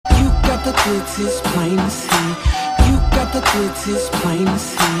got the goods, it's plain to see. You got the goods, it's plain to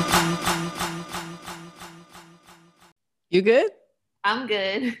see. You good? I'm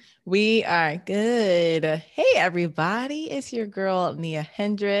good. We are good. Hey, everybody. It's your girl, Nia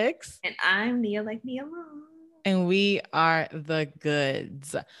Hendricks. And I'm Nia like Nia Long. And we are the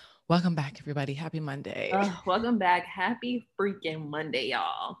goods. Welcome back, everybody. Happy Monday. Welcome back. Happy freaking Monday,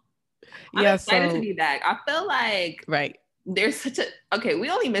 y'all. I'm Yeah, excited to be back. I feel like there's such a, okay, we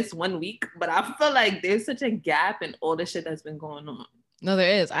only missed 1 week, but I feel like there's such a gap in all the shit that's been going on. No,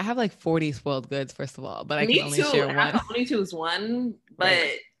 there is. I have like 40 spoiled goods, first of all, but I can only share one. I can only choose one, but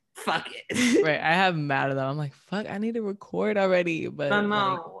fuck it. Right. I have mad at them. I'm like, fuck, I need to record already. But I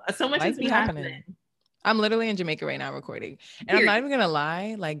know. Like, so much has been happening. I'm literally in Jamaica right now recording. And I'm not even gonna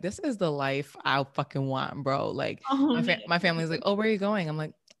lie, like this is the life I fucking want, bro. Like my family's like, oh, where are you going? I'm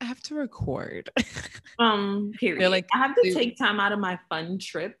like, I have to record. Period. They're like, I have to take time out of my fun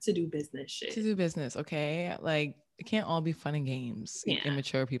trip to do business shit. To do business, okay? Like it can't all be fun and games. Yeah.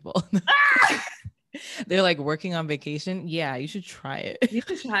 Immature people. They're like working on vacation. Yeah, you should try it. You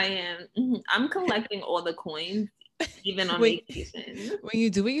should try it. I'm collecting all the coins, even on vacation. When you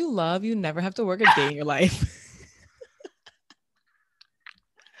do what you love, you never have to work a day in your life.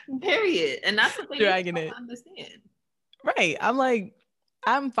 Period. And that's what they dragging it. Understand. Right. I'm like,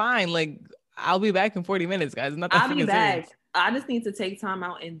 I'm fine. Like, I'll be back in 40 minutes, guys. I'll be back. Serious. I just need to take time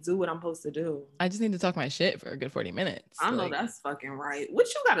out and do what I'm supposed to do. I just need to talk my shit for a good 40 minutes. I know that's fucking right. What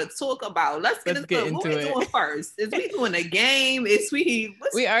you gotta talk about? Let's get into it. What we doing first? Is we doing a game?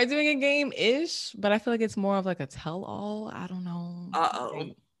 We are doing a game-ish, but I feel like it's more of like a tell-all. I don't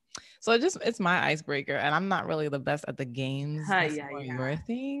know. So it's my icebreaker, and I'm not really the best at the games. Your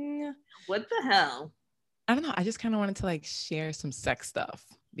thing. What the hell? I don't know. I just kind of wanted to like share some sex stuff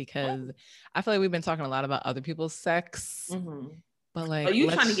because I feel like we've been talking a lot about other people's sex. Mm-hmm. But like,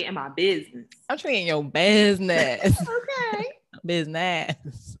 you trying to get in my business? I'm trying to get in your business. Okay.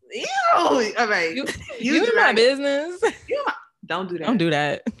 Business. Ew. All right. You in my business. Don't do that. Don't do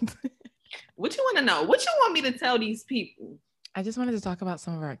that. What you want to know? What you want me to tell these people? I just wanted to talk about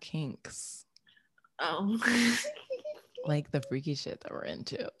some of our kinks. Oh. Like the freaky shit that we're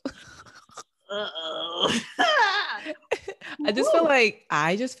into. Uh-oh. I just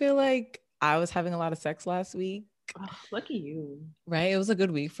feel like I was having a lot of sex last week. Oh, lucky you. Right? It was a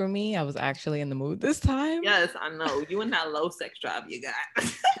good week for me. I was actually in the mood this time. Yes, I know. You and that low sex drive you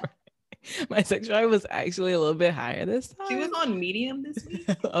got. My sex drive was actually a little bit higher this time. She was on medium this week?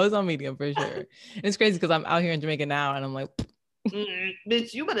 I was on medium for sure. And it's crazy because I'm out here in Jamaica now and I'm like...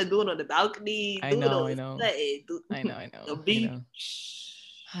 bitch, you better do it on the balcony. I know. The beach.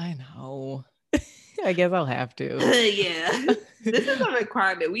 I know. I guess I'll have to. Yeah. This is a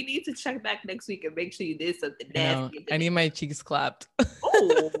requirement. We need to check back next week and make sure you did something nasty. I need my cheeks clapped.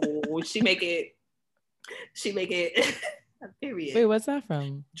 Oh, she make it. Period. Wait, what's that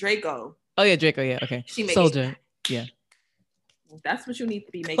from? Draco. Oh yeah, Draco. Yeah, okay. She make Soldier. Yeah. That's what you need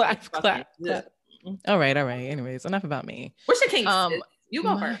to be making. Clap. All right. Anyways, enough about me. What's your kink? You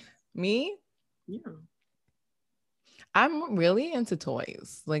go first. Me? Yeah. I'm really into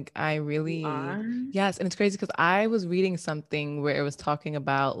toys. Like I really, yes. And it's crazy because I was reading something where it was talking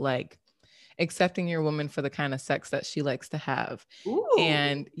about like accepting your woman for the kind of sex that she likes to have. Ooh.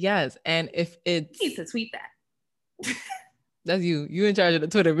 And yes. And if it's... You need to tweet that. That's you. You in charge of the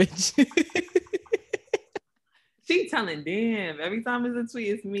Twitter, bitch. She telling, damn, every time it's a tweet,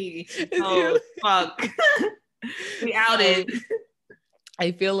 it's me. Oh, fuck. We outed.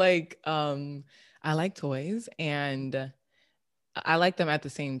 I feel like I like toys and I like them at the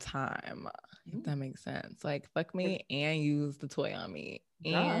same time. If that makes sense. Like fuck me and use the toy on me.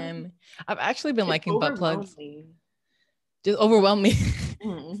 And I've actually been liking butt plugs. Just overwhelm me.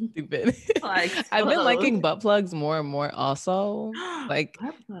 Stupid. I've been liking butt plugs more and more also. Like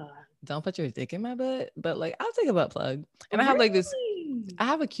don't put your dick in my butt, but like I'll take a butt plug. And I have like this, I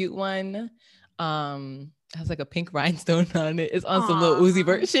have a cute one. It has like a pink rhinestone on it. It's on some little Uzi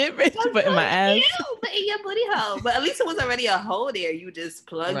Vert shit, bitch, but in my ass. But in your booty hole. But at least it was already a hole there. You just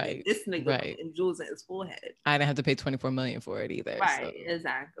plugged this nigga and jewels in his forehead. I didn't have to pay $24 million for it either. Right, so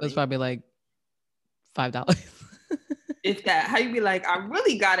exactly. It was probably like $5. If that, how you be like, I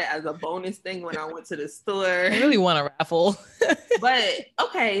really got it as a bonus thing when I went to the store. I really want a raffle. But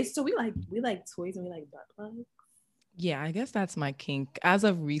okay, so we like toys and we like butt plugs. Yeah, I guess that's my kink as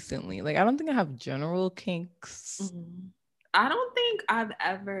of recently. Like, I don't think I have general kinks. Mm-hmm. I don't think I've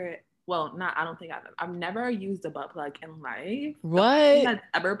ever. Well, not. I don't think I've never used a butt plug in life. What? The only thing I've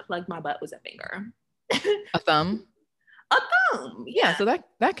ever plugged my butt was a finger. A thumb. A thumb. Yeah, so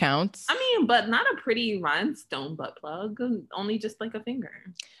that counts. I mean, but not a pretty rhinestone butt plug. Only just like a finger.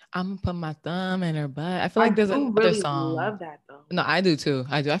 I'm gonna put my thumb in her butt. I feel like there's another really song. Love that though. No, I do too.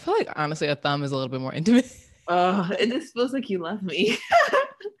 I do. I feel like honestly, a thumb is a little bit more intimate. It just feels like you love me.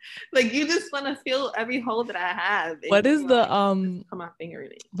 Like you just want to feel every hole that I have. What is the put my finger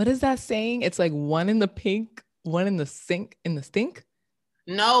in it. What is that saying? It's like one in the pink, one in the stink.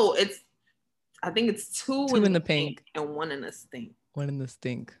 No, I think it's two in the pink and one in the stink. One in the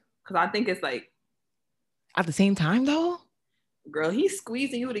stink. Because I think it's like at the same time though. Girl, he's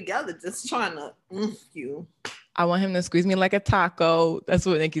squeezing you together, just trying to you. I want him to squeeze me like a taco. That's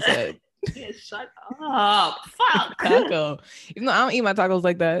what Nikki said. Yeah, shut up. Fuck. Taco. Even though I don't eat my tacos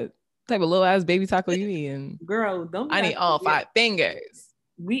like that. Type of little ass baby taco you eating. Girl, don't. I need all 5 fingers.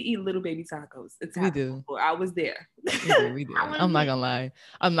 We eat little baby tacos. We do. I was there. We do. I'm not gonna lie.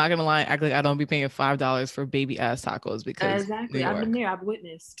 Act like I don't be paying $5 for baby ass tacos because exactly. I've been there. I've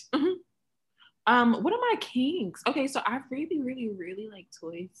witnessed. What are my kinks? Okay, so I really, really, really like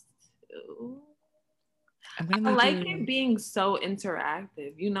toys too. I like it being so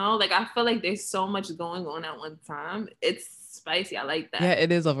interactive, you know? Like I feel like there's so much going on at one time. It's spicy. I like that. Yeah,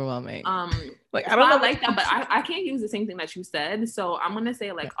 it is overwhelming. Like I don't know, like that, but I can't use the same thing that you said. So I'm gonna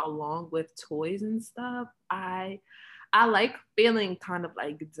say like along with toys and stuff, I like feeling kind of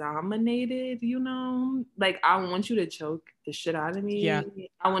like dominated, you know? Like I want you to choke the shit out of me. Yeah.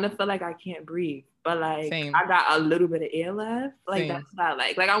 I want to feel like I can't breathe, but like Same. I got a little bit of air left. Like Same. that's what I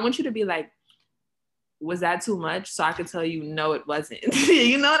like. Like I want you to be like, was that too much? So I could tell you, no, it wasn't.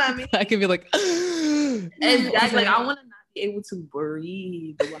 You know what I mean? I can be like, exactly. Like I want to not be able to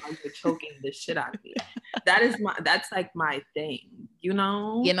breathe while you're choking the shit out of me. That's like my thing, you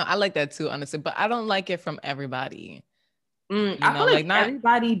know? You know, I like that too, honestly, but I don't like it from everybody. I feel like not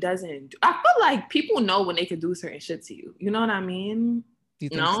everybody doesn't. I feel like people know when they can do certain shit to you. You know what I mean? Do you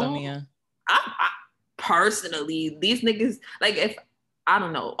think so, Mia? I personally, these niggas, like if, I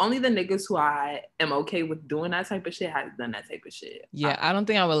don't know, only the niggas who I am okay with doing that type of shit has done that type of shit. Yeah, I don't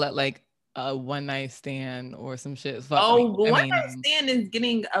think I would let like a one night stand or some shit. One night stand is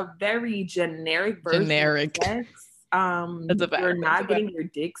getting a very generic version. Generic. Of sex. That's a fact. You're not getting your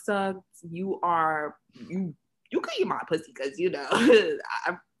dick sucked. You could eat my pussy because you know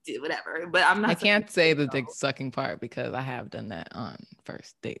I did whatever, but I'm not. I can't say the dick sucking part because I have done that on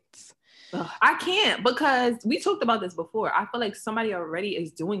first dates. I can't because we talked about this before. I feel like somebody already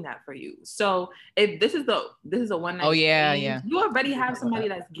is doing that for you. So if this is a one night, yeah, you already have somebody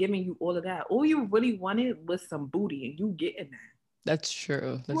that's giving you all of that. All you really wanted was some booty, and you getting that. That's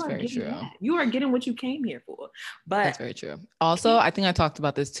true. That's very true. That. You are getting what you came here for. But that's very true. Also, I think I talked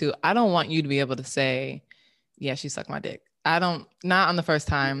about this too. I don't want you to be able to say, "Yeah, she sucked my dick." I don't. Not on the first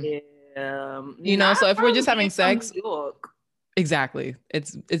time. Yeah, you know. So if we're just having sex. Exactly.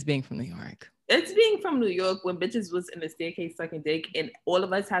 It's being from New York. It's being from New York when bitches was in the staircase sucking dick, and all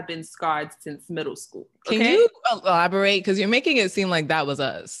of us have been scarred since middle school. Okay? Can you elaborate? Because you're making it seem like that was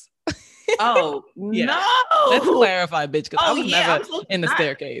us. Oh, yeah. No. Let's clarify, bitch, because I was never in the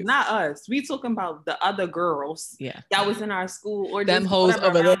staircase. Not us. We talking about the other girls that was in our school or them hoes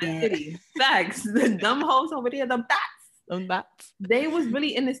over there. The facts. The dumb hoes over there, the bats. They was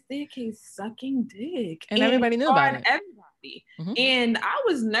really in the staircase sucking dick. And everybody knew about it. Everybody. Mm-hmm. And I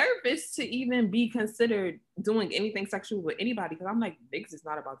was nervous to even be considered doing anything sexual with anybody because I'm like, niggas is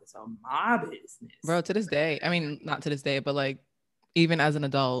not about to tell my business. Bro, to this day, I mean, not to this day, but like, even as an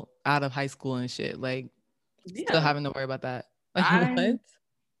adult, out of high school and shit, like, still having to worry about that. Like, what?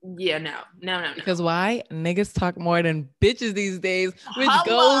 Yeah, no. Because why? Niggas talk more than bitches these days, which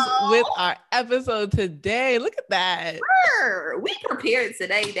goes with our episode today. Look at that. We prepared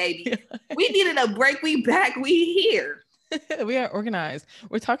today, baby. We needed a break. We back. We here. We are organized.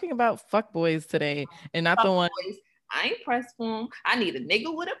 We're talking about fuckboys today, and not the one. I ain't pressed for them. I need a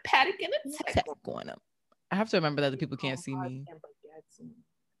nigga with a paddock and a tech going up. I have to remember that the people can't see me.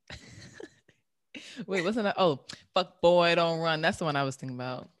 Wait, wasn't that? Oh, fuck boy, don't run. That's the one I was thinking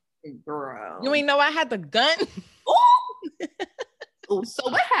about. Girl, you ain't know I had the gun. Oh, so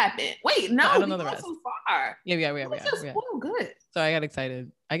what happened? Wait, no, I don't know the rest. So far. Yeah, we are. Good. So I got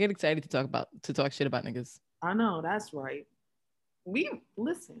excited. I get excited to talk shit about niggas. I know that's right.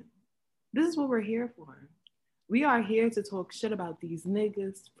 Listen. This is what we're here for. We are here to talk shit about these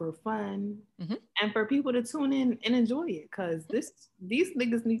niggas for fun and for people to tune in and enjoy it because these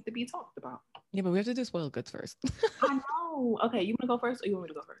niggas need to be talked about. Yeah, but we have to do spoiled goods first. I know. Okay, you want to go first or you want me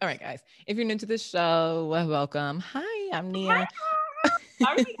to go first? All right, guys. If you're new to this show, welcome. Hi, I'm Nia. I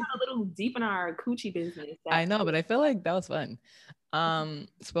already got a little deep in our coochie business. I know, but I feel like that was fun.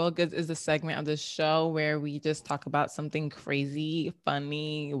 Spoiled Goods is a segment of the show where we just talk about something crazy,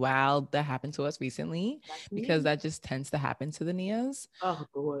 funny, wild that happened to us recently, because that just tends to happen to the Nias. Oh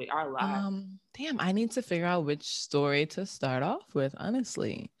boy, our lives. Damn, I need to figure out which story to start off with,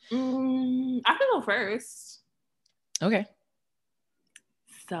 honestly. I can go first. Okay.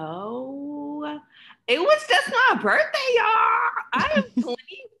 So it was just my birthday, y'all. I am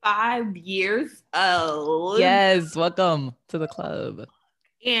 25 years old. Yes, welcome to the club.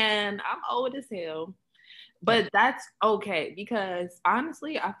 And I'm old as hell. But that's okay, because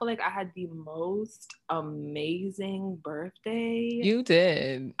honestly, I feel like I had the most amazing birthday. You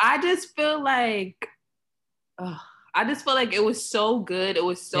did. I just feel like it was so good. It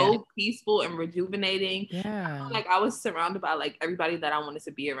was so peaceful and rejuvenating. Yeah. I feel like I was surrounded by like everybody that I wanted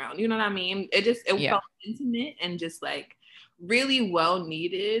to be around. You know what I mean? It felt intimate and just like really well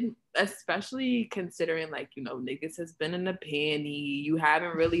needed, especially considering like, you know, niggas has been in the panty. You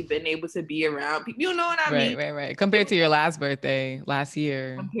haven't really been able to be around people. You know what I mean? Right. Compared to your last birthday last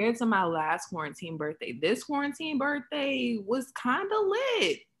year. Compared to my last quarantine birthday, this quarantine birthday was kind of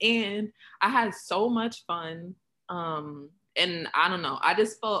lit. And I had so much fun. And I don't know, I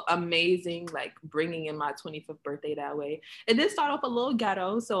just felt amazing, like bringing in my 25th birthday that way. It did start off a little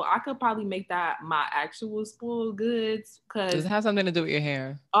ghetto, so I could probably make that my actual Spoiled Goods. Does it have something to do with your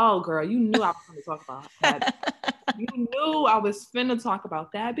hair? Oh, girl, you knew I was going to talk about that. You knew I was finna talk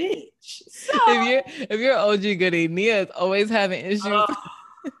about that bitch. So, if you're OG goodie, Nia is always having issues.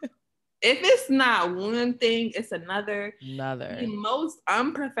 If it's not one thing, it's another. The most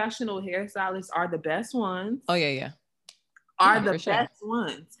unprofessional hairstylists are the best ones. Oh, yeah. Are the best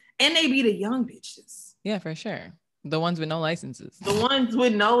ones. And they be the young bitches. Yeah, for sure. The ones with no licenses. The ones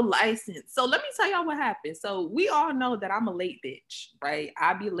with no license. So let me tell y'all what happened. So we all know that I'm a late bitch, right?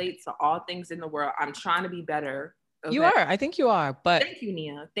 I be late to all things in the world. I'm trying to be better. Okay? You are. I think you are. But thank you,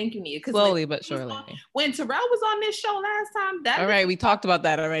 Nia. Slowly but surely. When Terrell was on this show last time, all right, we talked about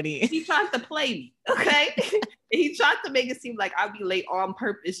that already. He tried to play me, okay? He tried to make it seem like I'd be late on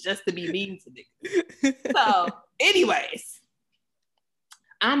purpose just to be mean to niggas. So, anyways,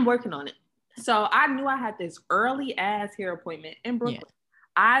 I'm working on it. So I knew I had this early ass hair appointment in Brooklyn. Yeah.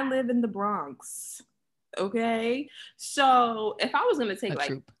 I live in the Bronx, okay? So if I was gonna take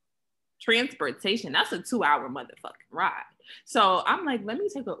transportation, that's a 2-hour motherfucking ride. So I'm like, let me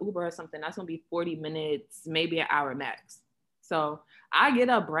take an Uber or something. That's gonna be 40 minutes, maybe an hour max. So I get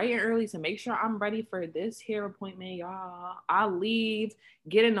up bright and early to make sure I'm ready for this hair appointment, y'all. I leave,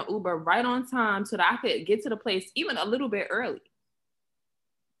 get in the Uber right on time so that I could get to the place even a little bit early.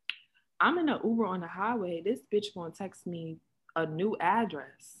 I'm in an Uber on the highway. This bitch gonna text me a new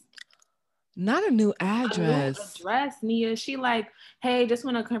address. Not a new address. A new address, Nia. She like, hey, just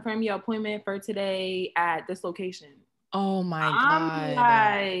want to confirm your appointment for today at this location. Oh my God.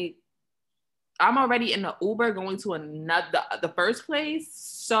 Like, I'm already in the Uber going to the first place.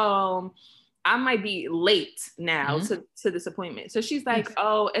 So I might be late now to this appointment. So she's like,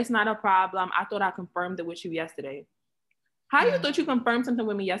 oh, it's not a problem. I thought I confirmed it with you yesterday. How you thought you confirmed something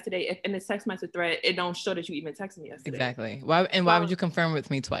with me yesterday if in the text message thread, it don't show that you even texted me yesterday? Exactly. Why would you confirm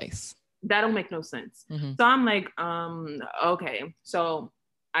with me twice? That don't make no sense. So I'm like, okay. So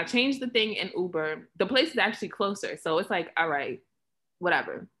I changed the thing in Uber. The place is actually closer. So it's like, all right,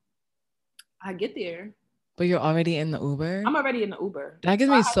 whatever. I get there. But you're already in the Uber? I'm already in the Uber. That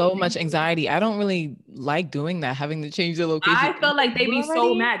gives me so much anxiety. I don't really like doing that, having to change the location. I feel like they be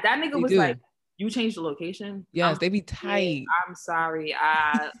so mad. That nigga was like, you changed the location? Yes, they be tight. I'm sorry.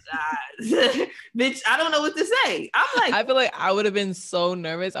 Bitch, I don't know what to say. I'm like, I feel like I would have been so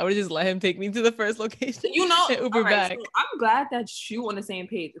nervous. I would have just let him take me to the first location. You know, and Uber back. So I'm glad that you on the same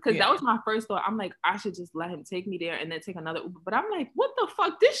page, because that was my first thought. I'm like, I should just let him take me there and then take another Uber. But I'm like, what the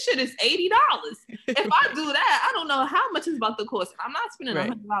fuck? This shit is $80. If I do that, I don't know how much it's about to cost. I'm not spending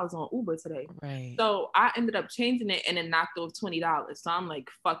 $100 on Uber today. Right. So I ended up changing it and then knocked off $20. So I'm like,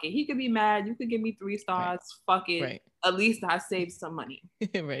 fuck it. He could be mad. You could give me 3 stars. Right. Fuck it. Right. At least I saved some money.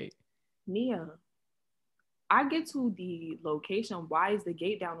 Right. Nia, I get to the location. Why is the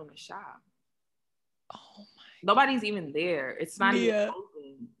gate down on the shop? Oh my. Nobody's even there. It's not even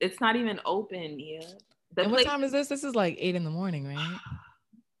open. It's not even open, Nia. And what time is this? This is like 8 a.m, right?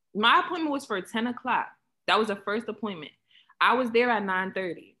 My appointment was for 10 o'clock. That was the first appointment. I was there at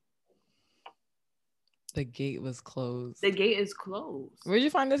 9:30. The gate was closed. The gate is closed. Where'd you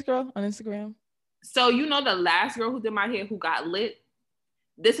find this girl on Instagram? So you know the last girl who did my hair who got lit?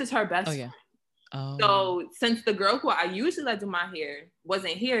 This is her best friend. Oh. So since the girl who I usually let do my hair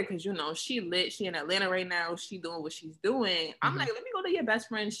wasn't here, because you know she lit, she in Atlanta right now, she doing what she's doing. I'm like, let me go to your best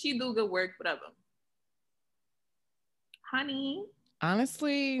friend. She do good work, whatever. Honey,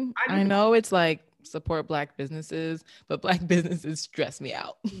 Honestly, I know it's like support Black businesses, but Black businesses stress me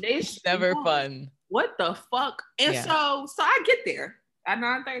out. It's never fun. What the fuck? And so I get there at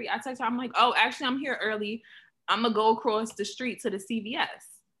 9:30. I text her, I'm like, oh, actually, I'm here early. I'm gonna go across the street to the CVS.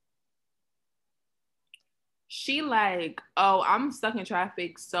 She like, oh, I'm stuck in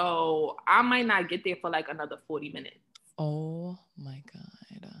traffic, so I might not get there for like another 40 minutes. Oh my God.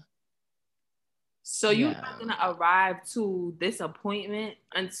 So you're not gonna arrive to this appointment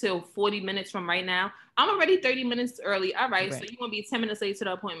until 40 minutes from right now. I'm already 30 minutes early. All right. So you're gonna be 10 minutes late to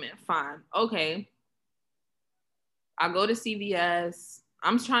the appointment. Fine. Okay. I go to CVS.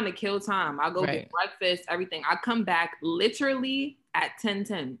 I'm trying to kill time. I go get breakfast, everything. I come back literally at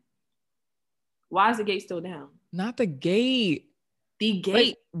 10:10. Why is the gate still down? Not the gate. The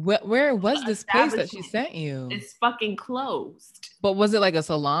gate. Where was this place that she sent you? It's fucking closed. But was it like a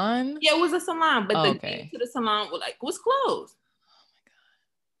salon? Yeah, it was a salon, but the gate to the salon was closed. Oh my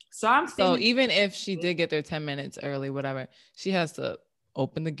God. So I'm saying, so even if she did get there 10 minutes early, whatever, she has to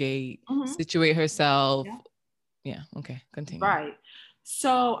open the gate, situate herself. Yeah. Okay. Continue. Right.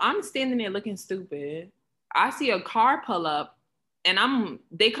 So I'm standing there looking stupid. I see a car pull up, and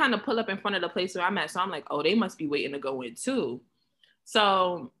they kind of pull up in front of the place where I'm at. So I'm like, oh, they must be waiting to go in too.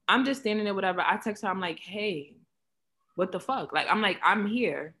 So I'm just standing there, whatever. I text her, I'm like, hey, what the fuck? Like, I'm like, I'm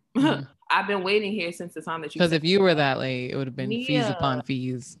here. I've been waiting here since the time that you. Because if you were that late, it would have been fees upon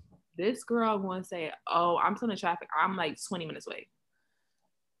fees. This girl going to say, oh, I'm still in traffic. I'm like 20 minutes away.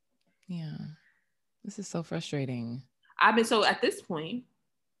 Yeah. This is so frustrating. So at this point,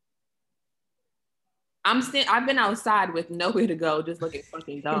 I've been outside with nowhere to go, just looking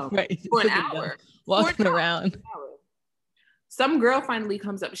fucking dumb for an hour. Walking around. Some girl finally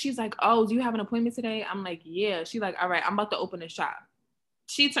comes up. She's like, oh, do you have an appointment today? I'm like, yeah. She's like, all right, I'm about to open a shop.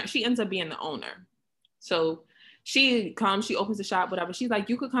 She ends up being the owner. So she comes, she opens the shop, whatever. She's like,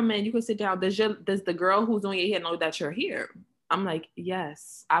 you could come in, you could sit down. Does the girl who's doing your hair know that you're here? I'm like,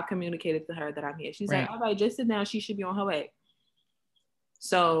 yes. I've communicated to her that I'm here. She's like, all right, just sit down. She should be on her way.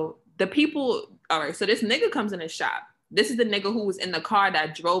 So the people, all right, so this nigga comes in the shop. This is the nigga who was in the car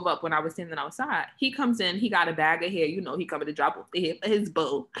that drove up when I was standing outside. He comes in, he got a bag of hair. You know, he coming to drop off the hair for his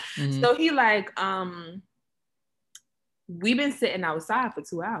boo. So he like, we've been sitting outside for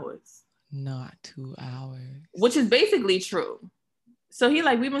 2 hours. Not 2 hours. Which is basically true. So he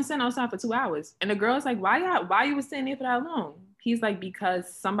like, we've been sitting outside for 2 hours. And the girl's like, why you was sitting there for that long? He's like,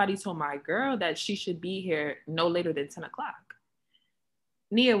 because somebody told my girl that she should be here no later than 10 o'clock.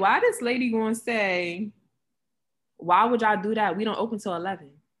 Nia, why this lady gonna say, why would y'all do that? We don't open till 11.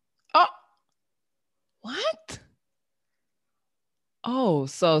 Oh, what? Oh,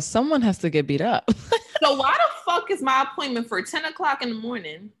 so someone has to get beat up. So why the fuck is my appointment for 10 o'clock in the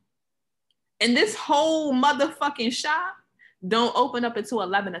morning and this whole motherfucking shop don't open up until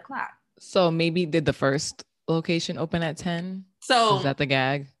 11 o'clock? So maybe did the first location open at 10? So is that the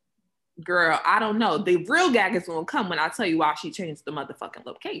gag? Girl, I don't know. The real gag is gonna come when I tell you why she changed the motherfucking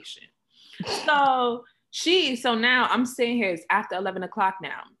location. So now I'm sitting here, it's after 11 o'clock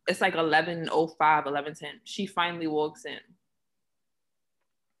now. It's like 11:05, 11:10. She finally walks in.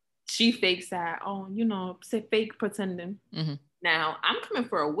 She fakes that, fake pretending. Now I'm coming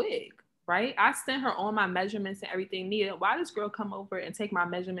for a wig, right? I sent her all my measurements and everything needed. Why does girl come over and take my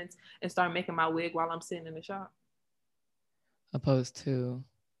measurements and start making my wig while I'm sitting in the shop? Opposed to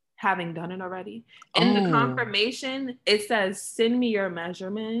having done it already. In the confirmation, it says, send me your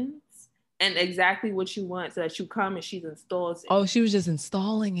measurements and exactly what you want so that you come and she's installed it. Oh, she was just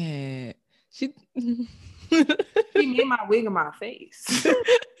installing it. She made my wig in my face.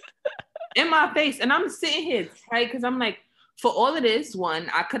 In my face. And I'm sitting here, right? Because I'm like, for all of this,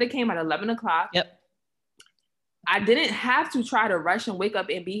 one, I could have came at 11 o'clock. Yep. I didn't have to try to rush and wake up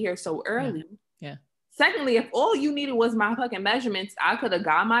and be here so early. Yeah. Secondly, if all you needed was my fucking measurements, I could have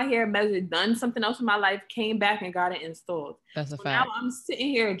got my hair measured, done something else in my life, came back and got it installed. That's a fact. Now I'm sitting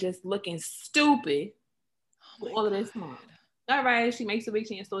here just looking stupid for all of this time. All right, she makes a wig,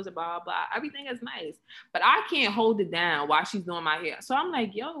 she installs it, blah, blah. Everything is nice. But I can't hold it down while she's doing my hair. So I'm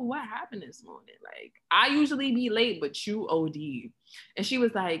like, yo, what happened this morning? Like, I usually be late, but you OD. And she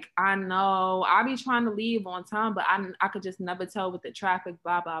was like, I know, I be trying to leave on time, but I could just never tell with the traffic,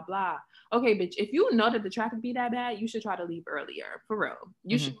 blah, blah, blah. Okay, bitch, if you know that the traffic be that bad, you should try to leave earlier, for real.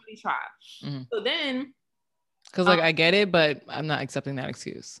 You should really try. So then... Because I get it, but I'm not accepting that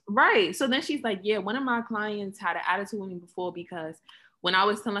excuse. Right. So then she's like, yeah, one of my clients had an attitude with me before because when I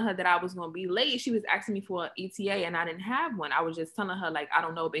was telling her that I was going to be late, she was asking me for an ETA and I didn't have one. I was just telling her, like, I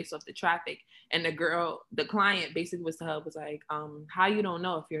don't know, based off the traffic. And the client basically was like, how you don't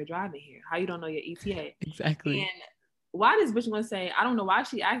know if you're driving here? How you don't know your ETA? Exactly. And why this bitch gonna say, I don't know why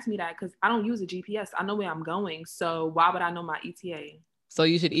she asked me that, because I don't use a GPS. I know where I'm going. So why would I know my ETA? So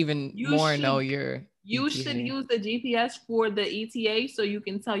you should even know your You ETA. should use the GPS for the ETA so you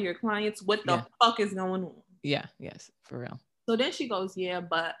can tell your clients what the fuck is going on. Yeah, yes, for real. So then she goes, yeah,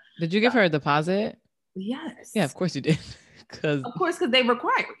 but did you give her a deposit? Yes. Yeah, of course you did. Of course, because they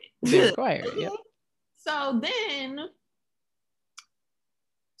require it. They require it, yep. So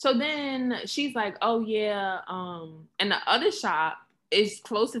then she's like, oh yeah, and the other shop is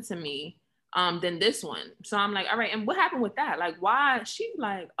closer to me than this one. So I'm like, all right, and what happened with that? Like, why? She's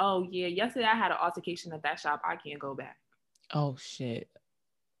like, oh yeah, yesterday I had an altercation at that shop. I can't go back. Oh shit.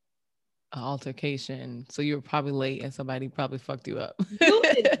 An altercation. So you were probably late and somebody probably fucked you up.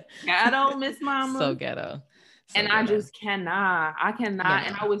 Ghetto, Miss Mama. So ghetto. And I just cannot. I cannot. Yeah.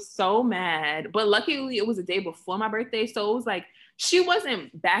 And I was so mad. But luckily it was a day before my birthday. So it was like, she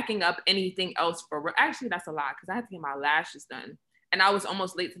wasn't backing up anything else for her. Actually, that's a lot, because I had to get my lashes done. And I was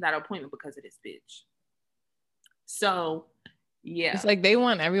almost late to that appointment because of this bitch. So yeah. It's like they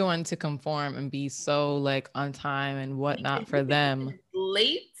want everyone to conform and be so like on time and whatnot for them.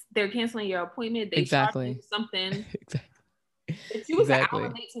 Late, they're canceling your appointment. They charge you something. Exactly. If you was an hour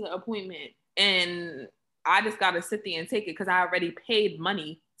late to the appointment, and I just gotta sit there and take it because I already paid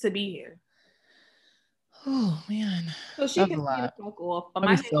money to be here. Oh man. So she can fuck off. But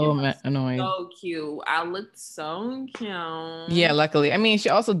my so annoying. So cute. I looked so cute. Yeah, luckily. I mean, she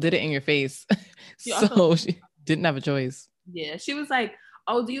also did it in your face. She didn't have a choice. Yeah. She was like,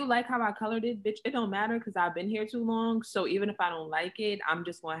 oh, do you like how I colored it? Bitch, it don't matter because I've been here too long. So even if I don't like it, I'm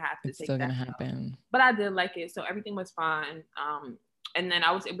just gonna have to take that. It's still gonna happen. But I did like it. So everything was fine. And then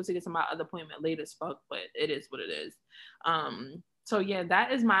I was able to get to my other appointment late as fuck, but it is what it is. So yeah,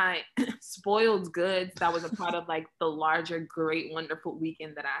 that is my spoiled goods. That was a part of like the larger, great, wonderful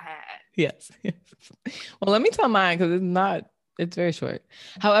weekend that I had. Yes. Well, let me tell mine because it's very short.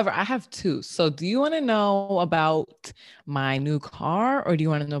 However, I have two. So do you want to know about my new car or do you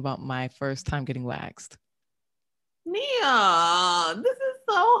want to know about my first time getting waxed? Nia, this is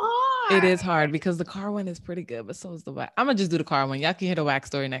so hard. It is hard because the car one is pretty good, but so is the wax. I'm gonna just do the car one. Y'all can hear the wax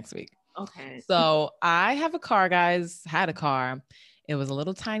story next week. Okay. So I have a car, guys. Had a car. It was a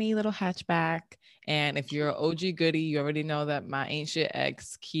little tiny little hatchback. And if you're an OG goodie, you already know that my ancient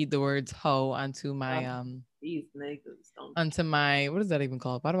ex keyed the words hoe onto my these niggas don't onto my, what is that even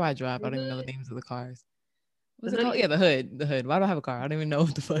called? Why do I drive? I don't even know the names of the cars. What's it called? Yeah, the hood. Why do I have a car? I don't even know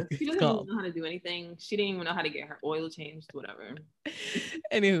what the fuck it's called. She doesn't even know how to do anything. She didn't even know how to get her oil changed, whatever.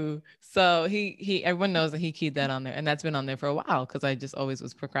 Anywho, so he everyone knows that he keyed that on there, and that's been on there for a while because I just always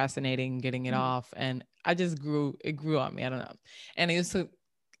was procrastinating getting it off, and I just it grew on me. I don't know. And it used to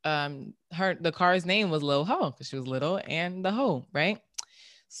the car's name was Lil Ho because she was little and the hoe, right?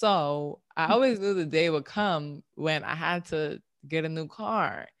 So I always knew the day would come when I had to get a new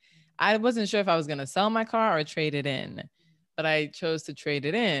car. I wasn't sure if I was going to sell my car or trade it in, but I chose to trade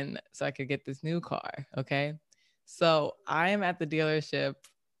it in so I could get this new car. Okay. So I am at the dealership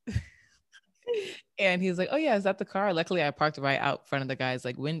and he's like, oh yeah, is that the car? Luckily I parked right out front of the guy's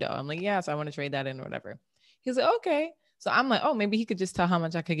like window. I'm like, yeah, so I want to trade that in or whatever. He's like, okay. So I'm like, oh, maybe he could just tell how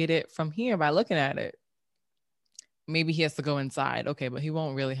much I could get it from here by looking at it. Maybe he has to go inside. Okay, but he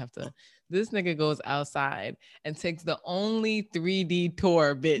won't really have to. This nigga goes outside and takes the only 3D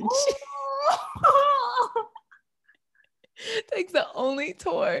tour, bitch. Takes the only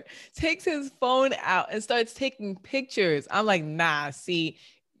tour, takes his phone out and starts taking pictures. I'm like, nah, see,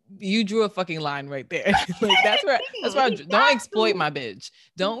 you drew a fucking line right there. Like that's where don't exploit my bitch.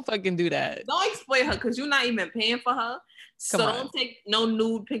 Don't fucking do that. Don't exploit her because you're not even paying for her. So don't take no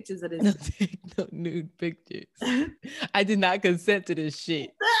nude pictures of this. Don't take no nude pictures. I did not consent to this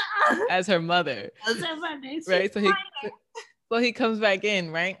shit as her mother. Right? So he comes back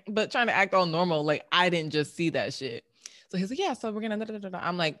in, right? But trying to act all normal, like I didn't just see that shit. So he's like, yeah, so we're gonna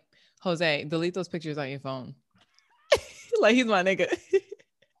I'm like, Jose, delete those pictures on your phone. Like he's my nigga.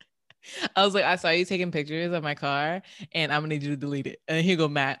 I was like, I saw you taking pictures of my car and I'm gonna need you to delete it. And then he'll go,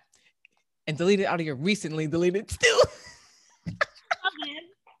 Matt, and delete it out of your recently deleted still.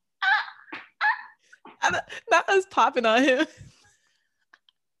 Not us popping on him.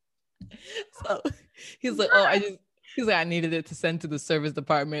 So he's like, he's like, I needed it to send to the service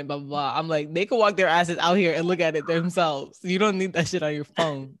department, blah, blah, blah. I'm like, they can walk their asses out here and look at it themselves. You don't need that shit on your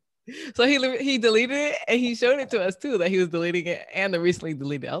phone. So he deleted it and he showed it to us too, that he was deleting it and the recently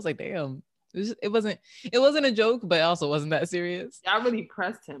deleted. I was like, damn, it wasn't a joke, but it also wasn't that serious. Y'all really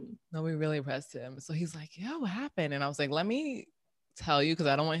pressed him. No, we really pressed him. So he's like, yeah, what happened? And I was like, let me tell you, because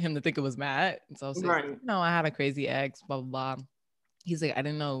I don't want him to think it was Matt. And so I was like, no, I had a crazy ex, blah, blah, blah. He's like, I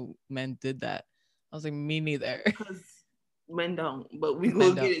didn't know men did that. I was like, me neither. Men don't, but we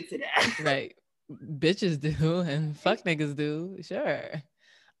will get into that. Right. Bitches do and fuck niggas do. Sure.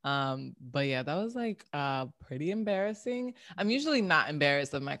 But yeah, that was like pretty embarrassing. I'm usually not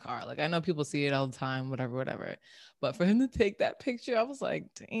embarrassed of my car. Like I know people see it all the time, whatever. But for him to take that picture, I was like,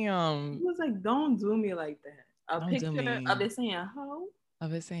 damn. He was like, don't do me like that. A picture of it saying ho.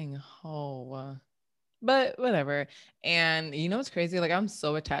 Of it saying ho. But whatever. And you know what's crazy? Like I'm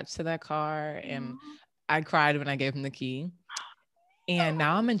so attached to that car and I cried when I gave him the key. And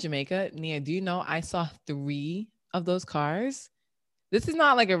now I'm in Jamaica. Nia, do you know I saw 3 of those cars? This is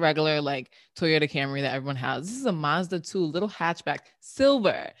not like a regular like Toyota Camry that everyone has. This is a Mazda 2 little hatchback,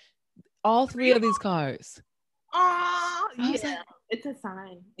 silver. All 3 of these cars. Oh, yeah. Like, it's a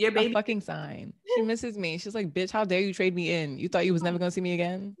sign. Your baby. A fucking sign. She misses me. She's like, bitch, how dare you trade me in? You thought you was never going to see me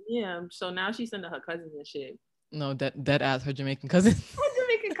again? Yeah. So now she's sending her cousins and shit. No, dead ass her Jamaican cousins. Her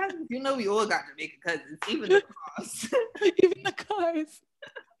Jamaican cousins. You know we all got Jamaican cousins. Even the cars. Even the cars.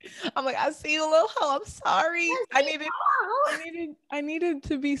 I'm like, I see you, little hoe. I'm sorry. I needed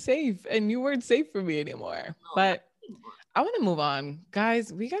to be safe, and you weren't safe for me anymore. But I want to move on,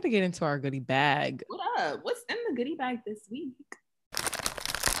 guys. We got to get into our goodie bag. What up? What's in the goodie bag this week?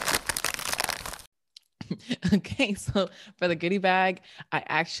 Okay, so for the goodie bag, I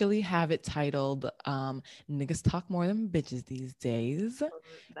actually have it titled "Niggas Talk More Than Bitches These Days."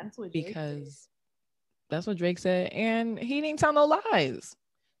 That's what Drake said. That's what Drake said, and he didn't tell no lies.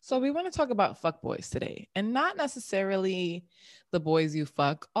 So we want to talk about fuckboys today, and not necessarily the boys you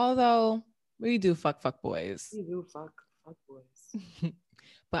fuck, although we do fuck boys. We do fuck boys.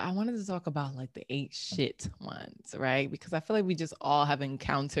 But I wanted to talk about like the 8 shit ones, right? Because I feel like we just all have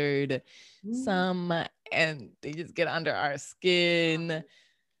encountered some and they just get under our skin.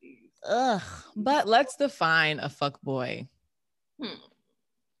 Ugh. But let's define a fuckboy.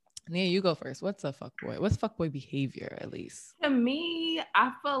 Nia, you go first. What's a fuckboy? What's fuckboy behavior, at least? To me,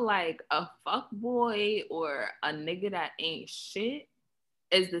 I feel like a fuckboy or a nigga that ain't shit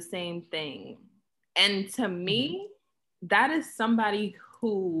is the same thing. And to me, that is somebody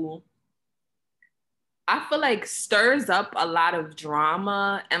who I feel like stirs up a lot of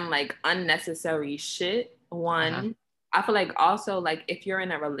drama and like unnecessary shit. One, I feel like also like if you're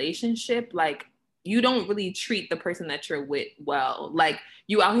in a relationship, like you don't really treat the person that you're with well. Like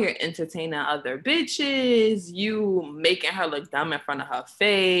you out here entertaining other bitches, you making her look dumb in front of her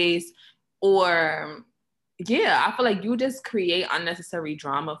face, or yeah, I feel like you just create unnecessary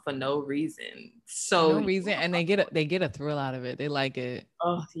drama for no reason. So no reason, and they get a thrill out of it. They like it.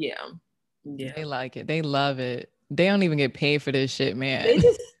 Oh yeah. They like it. They love it. They don't even get paid for this shit, man. They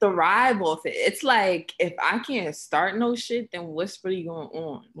just thrive off it. It's like if I can't start no shit, then what's really going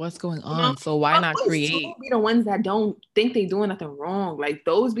on? What's going on? You know? So why not create? Be the ones that don't think they doing nothing wrong. Like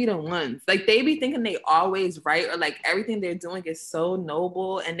those be the ones. Like they be thinking they always right, or like everything they're doing is so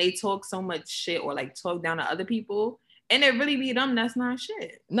noble, and they talk so much shit or like talk down to other people, and it really be them. That's not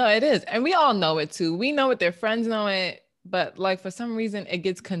shit. No, it is, and we all know it too. We know it. Their friends know it. But like for some reason it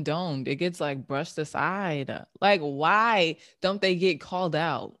gets condoned. It gets like brushed aside. Like why don't they get called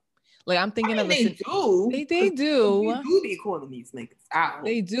out? Like I'm thinking they do. They do. You do be calling these niggas out.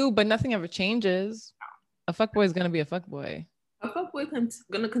 They do, but nothing ever changes. A fuckboy is gonna be a fuckboy. A fuckboy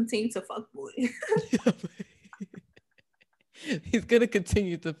gonna continue to fuckboy. He's gonna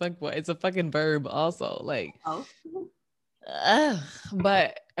continue to fuckboy. It's a fucking verb also. Like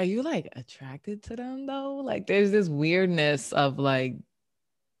but are you like attracted to them though? Like there's this weirdness of like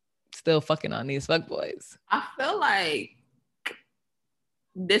still fucking on these fuckboys. I feel like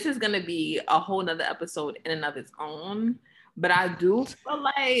this is gonna be a whole nother episode in and of its own, but I do feel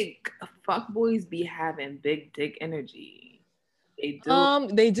like fuckboys be having big dick energy. They do.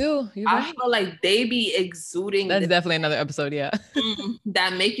 They do. I feel like they be exuding. That's definitely another episode, yeah.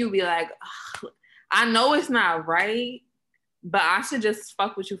 That make you be like, I know it's not right, but I should just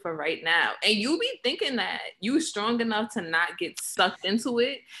fuck with you for right now. And you be thinking that you strong enough to not get sucked into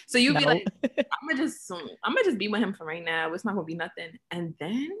it. So you be like, I'm gonna just be with him for right now. It's not gonna be nothing. And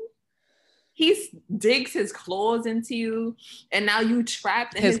then he digs his claws into you, and now you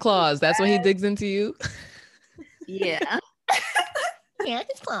trapped in his claws. That's what he digs into you. Yeah. Yeah,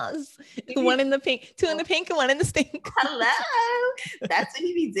 his claws. One in the pink, 2 in the pink, and 1 in the stink. Hello. That's when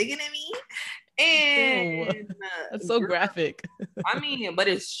he be digging at me. And that's so graphic. I mean, but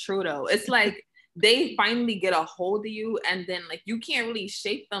it's true though. It's like they finally get a hold of you, and then like you can't really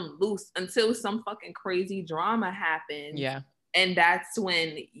shake them loose until some fucking crazy drama happens. Yeah. And that's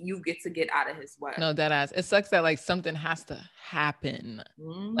when you get to get out of his way. No, dead ass. It sucks that like something has to happen.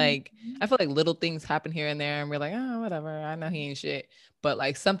 Like I feel like little things happen here and there, and we're like, oh, whatever. I know he ain't shit. But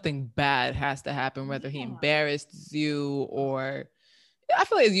like something bad has to happen, whether he embarrassed you or I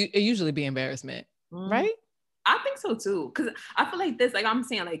feel like it usually be embarrassment, right? I think so too, because I feel like this, like I'm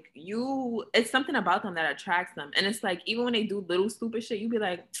saying, like it's something about them that attracts them, and it's like even when they do little stupid shit, you be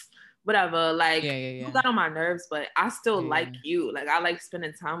like, whatever, like you got on my nerves, but I still like you. Like I like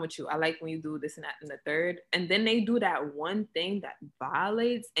spending time with you. I like when you do this and that and the third, and then they do that one thing that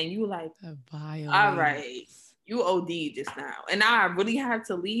violates, and you like, all right, you OD just now, and now I really have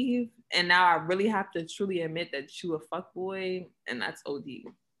to leave, and now I really have to truly admit that you a fuckboy, and that's OD.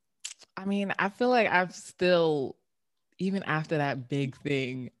 I mean, I feel like I've still, even after that big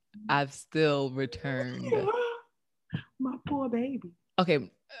thing, I've still returned. My poor baby.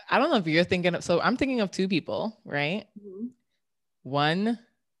 Okay, I don't know if you're thinking of, so I'm thinking of two people, right? One,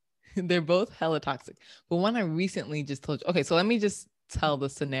 they're both hella toxic, but one I recently just told you. Okay, so let me just tell the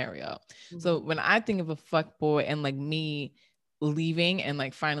scenario. So when I think of a fuck boy and like me leaving and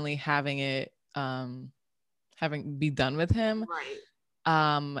like finally having it, be done with him,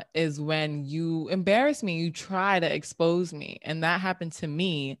 is when you embarrass me, you try to expose me. And that happened to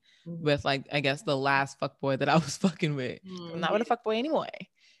me with like, I guess the last fuckboy that I was fucking with. I'm not with a fuckboy anymore.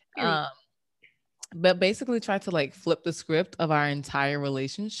 But basically tried to like flip the script of our entire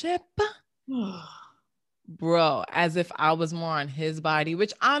relationship. Bro, as if I was more on his body,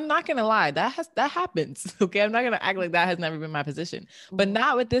 which I'm not gonna lie, that happens. Okay, I'm not gonna act like that has never been my position, but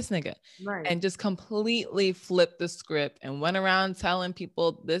not with this nigga. And just completely flipped the script and went around telling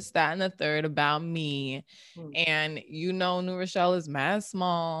people this, that, and the third about me. And you know, New Rochelle is mad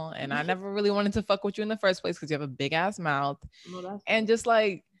small, and I never really wanted to fuck with you in the first place because you have a big ass mouth, and just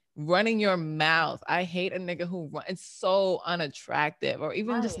like running your mouth. I hate a nigga who it's so unattractive, or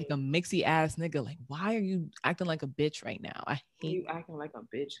even just like a mixy ass nigga. Like, why are you acting like a bitch right now? I hate you acting like a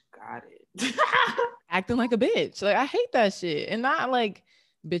bitch. Got it. Acting like a bitch. Like I hate that shit, and not like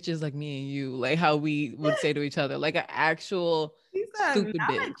bitches like me and you, like how we would say to each other, like an actual stupid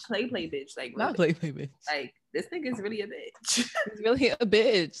bitch. Like play bitch. Like not play bitch. Like this nigga is really a bitch. He's really a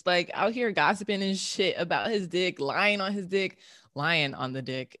bitch. Like out here gossiping and shit about his dick, lying on his dick. Lying on the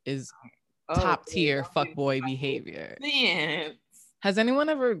dick is top tier fuckboy behavior. Man. Has anyone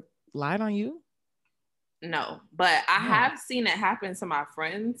ever lied on you? No, but I have seen it happen to my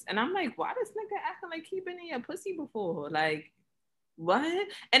friends, and I'm like, why does nigga acting like he been in your pussy before? Like, what?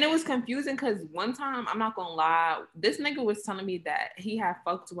 And it was confusing because one time, I'm not gonna lie, this nigga was telling me that he had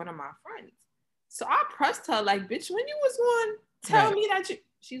fucked one of my friends. So I pressed her like, bitch, when you was one, tell me that you.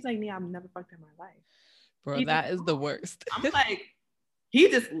 She's like, yeah, I've never fucked in my life. Bro, that is the worst. I'm like,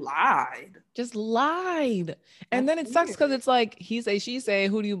 he just lied. And then it sucks because it's like, he say, she say,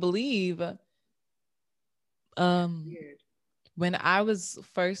 who do you believe? When I was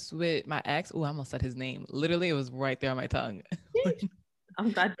first with my ex, I almost said his name. Literally, it was right there on my tongue.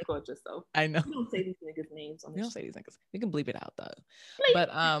 I'm glad you caught yourself. I know. You don't say these niggas' names. We don't say these niggas. We can bleep it out though. But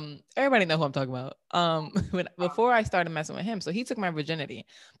everybody know who I'm talking about. Before I started messing with him, so he took my virginity.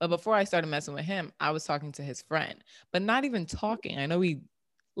 But before I started messing with him, I was talking to his friend, but not even talking. I know we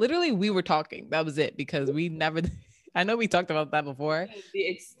were talking. That was it, because we never. I know we talked about that before. The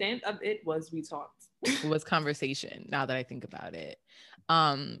extent of it was we talked. It was conversation. Now that I think about it,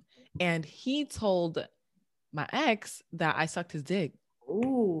 and he told my ex that I sucked his dick.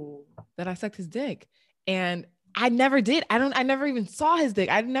 Ooh. That I sucked his dick. And I never did. I never even saw his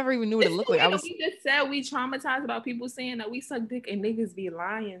dick. I never even knew what it looked like. We just said we traumatized about people saying that we suck dick, and niggas be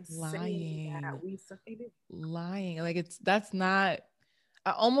lying. That we suck their dick. Lying. Like that's not.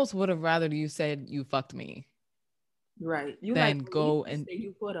 I almost would have rather you said you fucked me. Right. You then like go and say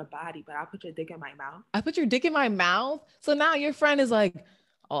you put a body, but I put your dick in my mouth. I put your dick in my mouth. So now your friend is like,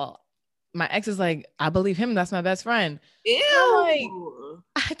 oh, my ex is like, I believe him. That's my best friend. Ew. I'm like,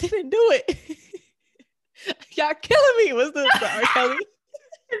 I didn't do it. Y'all killing me. What's the R. Kelly?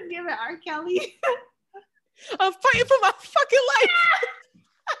 Give it R. Kelly. I'm fighting for my fucking life.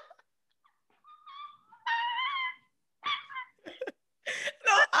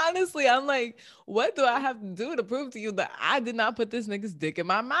 No, honestly, I'm like, what do I have to do to prove to you that I did not put this nigga's dick in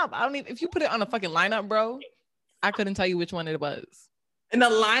my mouth? I don't even, if you put it on a fucking lineup, bro, I couldn't tell you which one it was. And the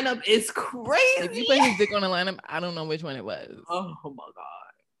lineup is crazy. If you put his dick on a lineup, I don't know which one it was. Oh my God.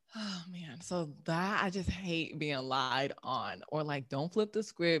 Oh man. So that, I just hate being lied on, or like, don't flip the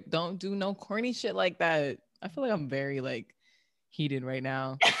script. Don't do no corny shit like that. I feel like I'm very like heated right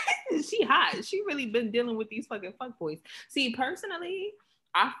now. She hot. She really been dealing with these fucking fuckboys. See, personally,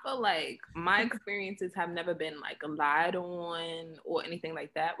 I feel like my experiences have never been like lied on or anything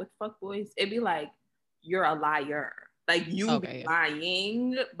like that with fuckboys. It'd be like, you're a liar. Like you be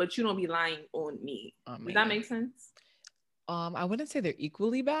lying, but you don't be lying on me. Does that make sense? I wouldn't say they're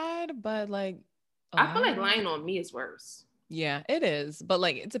equally bad, but like I feel like lying on me is worse. Yeah, it is. But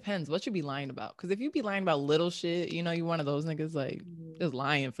like it depends what you be lying about. Because if you be lying about little shit, you know, you one of those niggas like just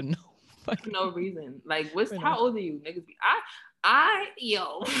lying for no reason. Like how old are you? Niggas be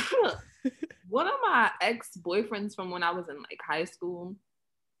yo one of my ex-boyfriends from when I was in like high school,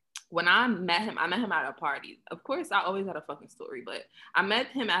 when I met him at a party. Of course, I always had a fucking story, but I met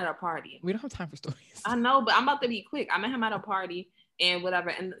him at a party. We don't have time for stories. I know, but I'm about to be quick. I met him at a party and whatever.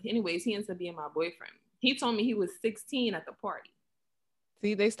 And anyways, he ends up being my boyfriend. He told me he was 16 at the party.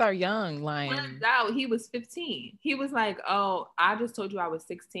 See, they start young lying. Turns out he was 15. He was like, oh, I just told you I was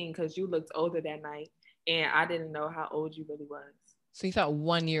 16 because you looked older that night. And I didn't know how old you really was. So you thought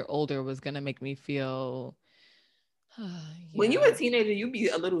 1 year older was going to make me feel... When you're a teenager, you be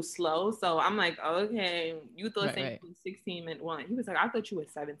a little slow. So I'm like, okay, you thought saying you was 16 meant one. He was like, I thought you were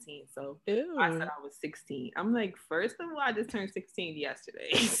 17. So Ew. I said I was 16. I'm like, first of all, I just turned 16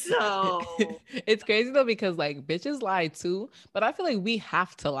 yesterday. So it's crazy though, because like bitches lie too. But I feel like we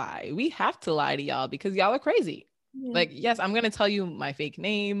have to lie. We have to lie to y'all because y'all are crazy. Yeah. Like, yes, I'm going to tell you my fake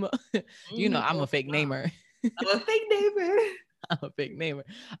name. You know, I'm a fake namer. I'm a fake namer. I'm a fake namer.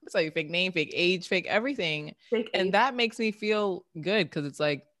 I'm gonna tell you fake name, fake age, fake everything. And that makes me feel good because it's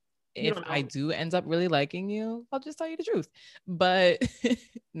like, if I do end up really liking you, I'll just tell you the truth. But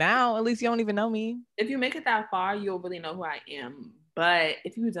now at least you don't even know me. If you make it that far, you'll really know who I am. But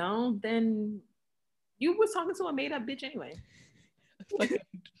if you don't, then you was talking to a made up bitch anyway. Like a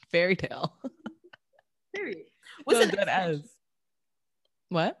fairy tale. Period. What's the next question?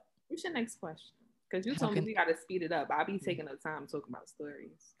 What? What's your next question? Because you told me we got to speed it up. I'll be taking the time talking about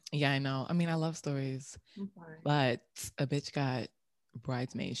stories. Yeah, I know. I mean, I love stories. But a bitch got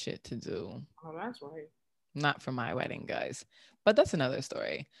bridesmaid shit to do. Oh, that's right. Not for my wedding, guys. But that's another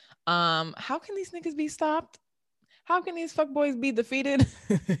story. How can these niggas be stopped? How can these fuckboys be defeated?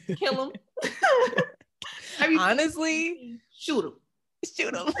 Kill them. Honestly. Shoot them.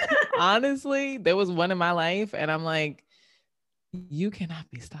 Shoot them. Honestly, there was one in my life and I'm like, you cannot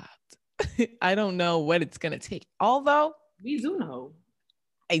be stopped. I don't know what it's gonna take. Although we do know.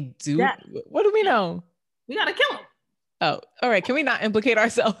 I do. Yeah. What do we know? We gotta kill him. Oh, all right. Can we not implicate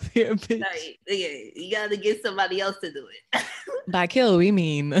ourselves here, bitch? Right. Yeah, you gotta get somebody else to do it. By kill, we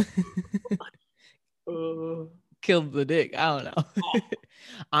mean kill the dick. I don't know.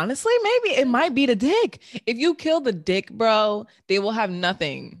 Honestly, maybe it might be the dick. If you kill the dick, bro, they will have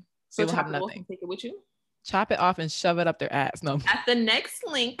nothing. So they will have nothing. Take it with you. Chop it off and shove it up their ass. No. At the next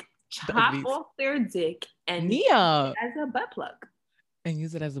link, chop off their dick and use it as a butt plug. And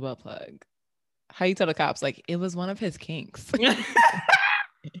use it as a butt plug. How you tell the cops, like, it was one of his kinks.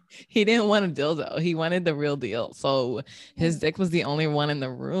 He didn't want a dildo. He wanted the real deal. So his dick was the only one in the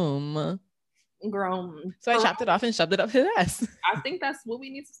room. Girl. So I chopped it off and shoved it up his ass. I think that's what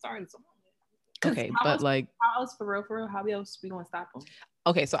we need to start in some moment. Okay, but else, like... How else, for real, how else we gonna stop them?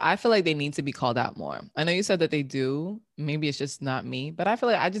 Okay, so I feel like they need to be called out more. I know you said that they do. Maybe it's just not me, but I feel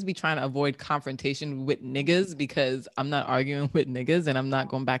like I just be trying to avoid confrontation with niggas because I'm not arguing with niggas and I'm not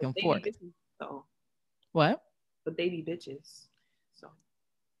going back and forth. Bitches, so. What? But they be bitches. So.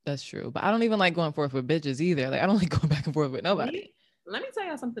 That's true. But I don't even like going forth with bitches either. Like I don't like going back and forth with nobody. Let me tell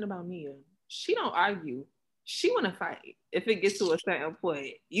you something about Mia. She don't argue. She want to fight if it gets to a certain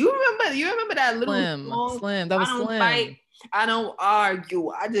point. You remember that little Slim. That was Slim. Fight. I don't argue.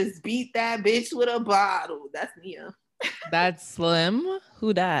 I just beat that bitch with a bottle. That's Mia. That's Slim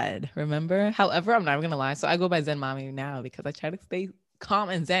who died. Remember? However, I'm not even gonna lie. So I go by Zen Mommy now because I try to stay calm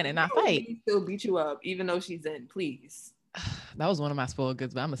and zen and not fight. She still beat you up even though she's Zen. Please. That was one of my spoiled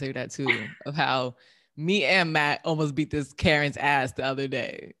goods, but I'm gonna say that too of how me and Matt almost beat this Karen's ass the other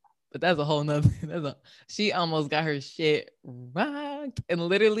day. But that's a whole nother. She almost got her shit rocked. And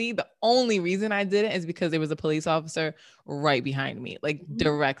literally the only reason I did it is because there was a police officer right behind me, like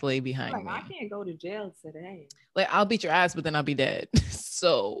directly behind me. I can't go to jail today. Like I'll beat your ass, but then I'll be dead.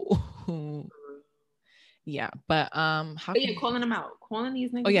 So yeah. But calling them out. Calling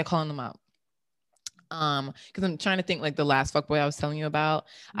these niggas. Oh yeah, calling them out. Because I'm trying to think like the last fuckboy I was telling you about.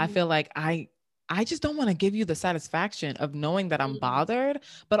 I feel like I just don't want to give you the satisfaction of knowing that I'm bothered,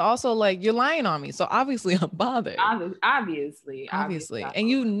 but also like you're lying on me. So obviously I'm bothered. Obviously. And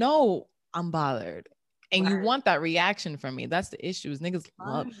you know I'm bothered. And you want that reaction from me. That's the issue. Is niggas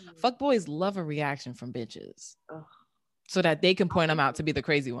fuckboys love a reaction from bitches. So that they can point them out to be the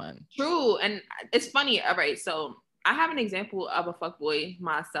crazy one. True. And it's funny. All right. So I have an example of a fuckboy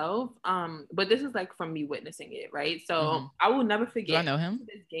myself. But this is like from me witnessing it, right? So I will never forget. Do I know him?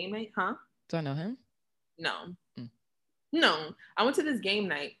 This game night, huh? Do I know him? No. No. I went to this game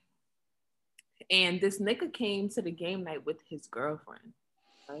night and this nigga came to the game night with his girlfriend,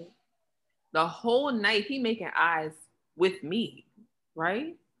 right? The whole night he making eyes with me,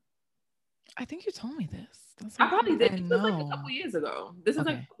 right? I think you told me this. I probably did. This was like a couple years ago.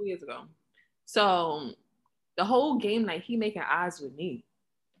 So the whole game night he making eyes with me.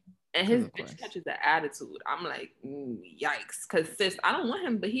 And his bitch catches the attitude. I'm like, yikes. Cause sis, I don't want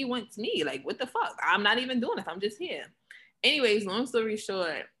him, but he wants me. Like, what the fuck? I'm not even doing this. I'm just here. Anyways, long story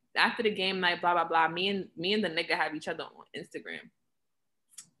short, after the game night, blah, blah, blah, me and the nigga have each other on Instagram.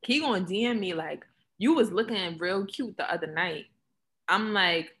 He gonna DM me like, you was looking real cute the other night. I'm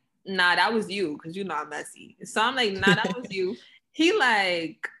like, nah, that was you, because you're not messy. So I'm like, nah, that was you. He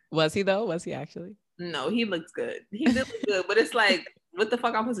like... Was he though? Was he actually? No, he looks good. He did look good, but it's like, what the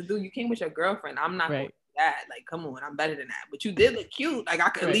fuck I'm supposed to do? You came with your girlfriend. I'm not going to do that. Like, come on, I'm better than that. But you did look cute. Like, I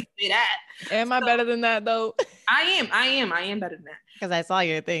could at least say that. Am I better than that though? I am better than that. Because I saw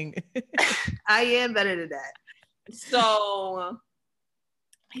your thing. I am better than that. So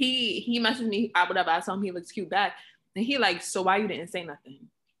he messaged me. I saw him. He looks cute back. And he like, so why you didn't say nothing?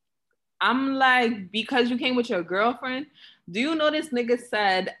 I'm like, because you came with your girlfriend. Do you know this nigga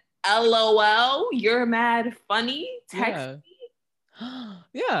said, LOL, you're mad funny? Text me.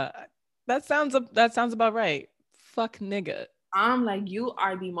 Yeah, that sounds about right. Fuck nigga. I'm like, you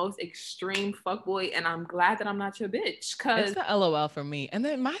are the most extreme fuckboy, and I'm glad that I'm not your bitch. Cause it's the LOL for me. And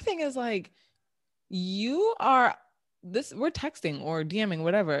then my thing is like, you are this. We're texting or DMing,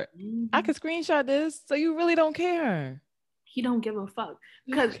 whatever. I could screenshot this, so you really don't care. He don't give a fuck.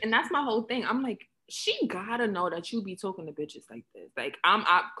 And that's my whole thing. I'm like, she gotta know that you be talking to bitches like this. Like, I'm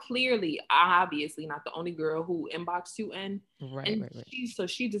clearly, obviously not the only girl who inboxed you in. Right. So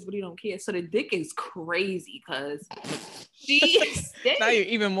she just really don't care. So the dick is crazy because she now you're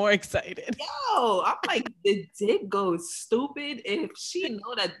even more excited. Yo, I'm like, the dick goes stupid if she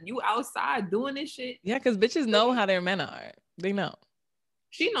know that you outside doing this shit. Yeah, because bitches know how their men are. They know.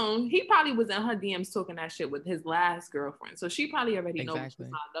 She knows he probably was in her DMs talking that shit with his last girlfriend. So she probably already knows what she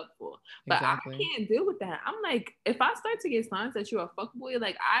signed up for. But I can't deal with that. I'm like, if I start to get signs that you're a fuckboy,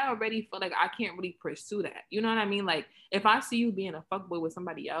 like I already feel like I can't really pursue that. You know what I mean? Like if I see you being a fuckboy with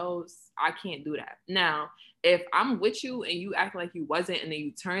somebody else, I can't do that. Now, if I'm with you and you act like you wasn't and then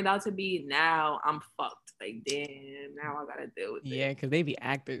you turned out to be, now I'm fucked. Like, damn, now I gotta deal with it. Yeah, because they be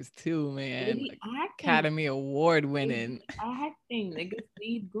actors too, man. Like, Academy Award winning. Acting. Niggas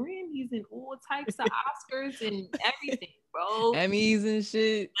need Grammys and all types of Oscars and everything, bro. Emmys and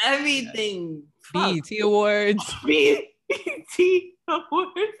shit. Everything. BET Awards. BET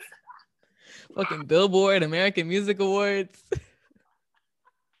Awards. Fucking Billboard, American Music Awards.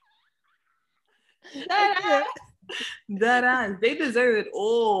 That ass. They deserve it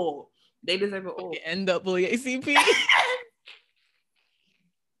all. They deserve it all. NAACP.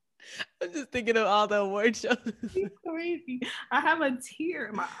 I'm just thinking of all the award shows. It's crazy. I have a tear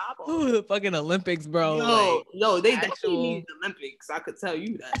in my eyeball. Ooh, the fucking Olympics, bro. Yo, they definitely need the Olympics. I could tell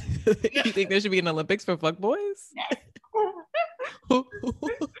you that. You think there should be an Olympics for fuckboys?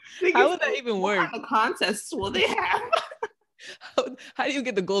 How would that even work? What kind of contests will they have? How do you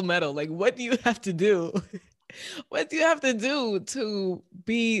get the gold medal? Like, what do you have to do? What do you have to do to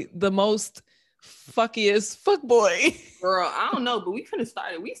be the most fuckiest fuckboy? Girl, I don't know, but we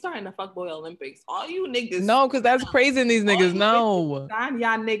starting the fuckboy Olympics. All you niggas. No, because that's praising these niggas. No. Sign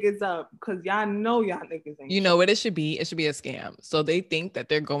y'all niggas up because y'all know y'all niggas ain't. You know what it should be? It should be a scam. So they think that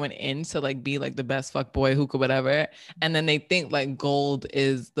they're going in to like be like the best fuckboy, hookah, whatever. And then they think like gold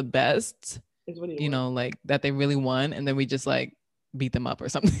is the best. You know, like that they really won. And then we just like beat them up or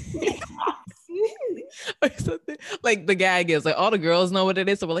something. Or something. Like the gag is like all the girls know what it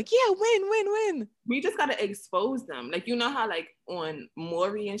is, so we're like, yeah, win. We just gotta expose them. Like, you know how like on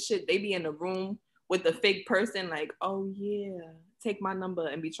Maury and shit, they be in the room with the fake person, like, oh yeah, take my number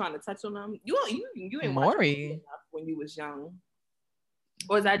and be trying to touch on them. You ain't Maury enough when you was young.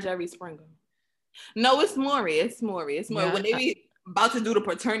 Or is that Jerry Springer? No, it's Maury. Yeah. When they be about to do the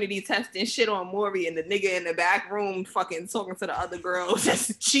paternity test and shit on Maury and the nigga in the back room fucking talking to the other girls,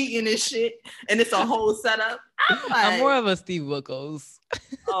 just cheating and shit, and it's a whole setup. I'm more of a Steve Wilkos.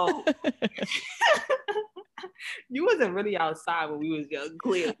 Oh. You wasn't really outside when we was young,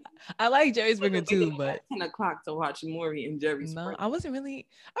 clearly. I like Jerry Springer too, but 10 o'clock to watch Maury and Jerry Springer. No, I wasn't really.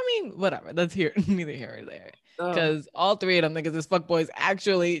 I mean, whatever. That's neither here or there. Because all three of them niggas is fuckboys.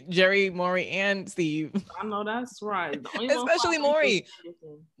 Actually, Jerry, Maury, and Steve. I know that's right. Especially Maury.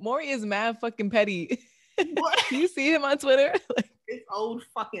 Maury is mad fucking petty. What? Do you see him on Twitter? His old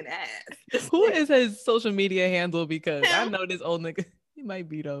fucking ass. Who is his social media handle? Because I know this old nigga. He might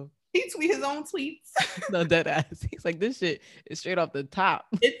be though. He tweet his own tweets. No, dead ass. He's like, this shit is straight off the top.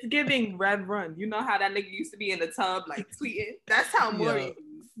 It's giving Rev Run. You know how that nigga used to be in the tub like tweeting? That's how Maury is.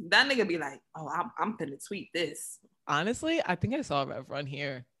 That nigga be like, oh, I'm finna tweet this. Honestly, I think I saw Rev Run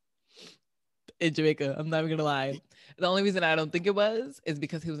here in Jamaica. I'm not even gonna lie. The only reason I don't think it was is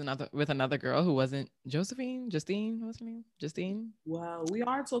because he was with another girl who wasn't Justine. What's her name? Justine. Well, we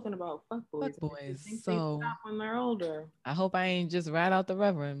are talking about fuckboys. So when they're older. I hope I ain't just rat out the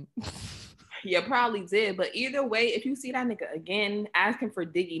Reverend. You probably did, but either way, if you see that nigga again, ask him for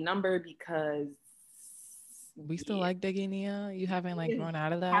Diggy number because we still like Diggy, Nia. You haven't like grown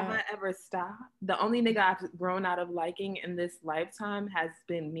out of that. Have I ever stopped? The only nigga I've grown out of liking in this lifetime has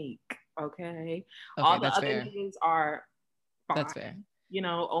been Meek. Okay, all the other niggas are fine. That's fair. You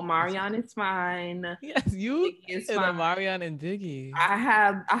know, Omarion is fine. Yes, you and Omarion and Diggy.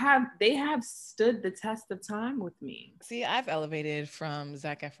 They have stood the test of time with me. See, I've elevated from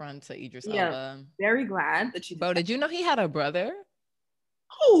Zac Efron to Idris Elba. Very glad that you. Bro, did you know he had a brother?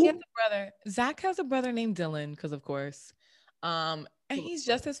 Who? He has a brother. Zac has a brother named Dylan, because of course, and he's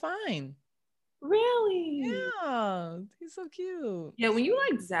just as fine. Really? Yeah, he's so cute. Yeah, when you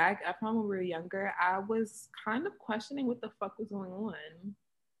like Zac Efron when we were younger, I was kind of questioning what the fuck was going on.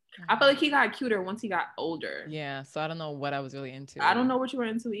 I feel like he got cuter once he got older. Yeah, so I don't know what I was really into. I don't know what you were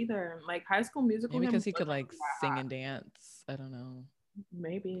into either. Like High School Musical. Maybe because he could like sing and dance. I don't know.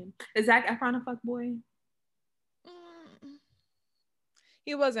 Maybe. Is Zac Efron a fuckboy?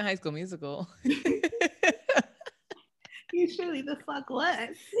 He was in High School Musical. He surely the fuck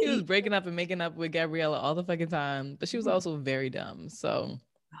was. He was breaking up and making up with Gabriella all the fucking time, but she was also very dumb. So,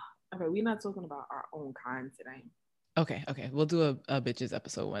 okay, we're not talking about our own kind today. Okay, we'll do a bitches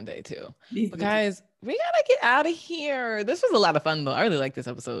episode one day too. But guys, we gotta get out of here. This was a lot of fun though. I really like this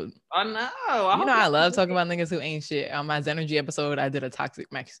episode. Oh no! I love talking about niggas who ain't shit. On my Zenergy episode, I did a toxic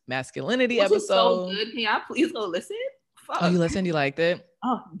masculinity episode. So good. Can y'all please go listen? Fuck. Oh, you listened? You liked it?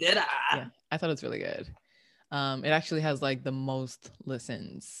 Oh, did I? Yeah, I thought it was really good. It actually has like the most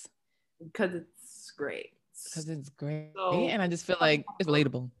listens because it's great. And I just feel like it's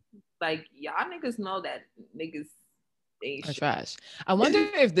relatable. Like y'all niggas know that niggas are trash. I wonder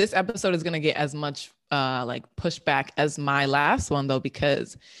if this episode is gonna get as much like pushback as my last one though,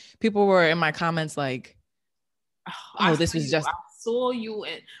 because people were in my comments like, "Oh, this was just." Saw you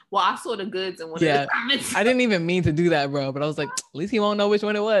and I saw the goods in one of the comments. I didn't even mean to do that, bro, but I was like, at least he won't know which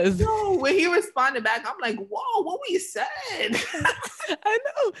one it was. No, when he responded back, I'm like, whoa, what we said. I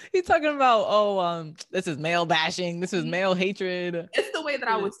know. He's talking about, this is male bashing, this is male hatred. It's the way that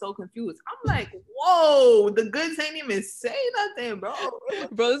I was so confused. I'm like, whoa, the goods ain't even say nothing, bro.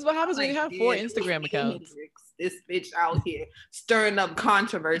 Bro, this is what happens when you have 4 Instagram accounts. This bitch out here stirring up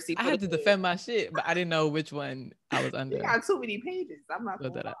controversy. I had to defend my shit, but I didn't know which one I was under. You got too many pages. I'm not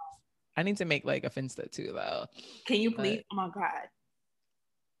gonna lie. I need to make like a Finsta too, though. Can you please? Oh my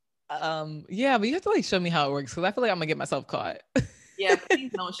god. Yeah, but you have to like show me how it works because I feel like I'm gonna get myself caught. Yeah,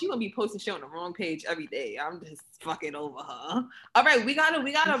 please don't. She gonna be posting shit on the wrong page every day. I'm just fucking over her. All right, we gotta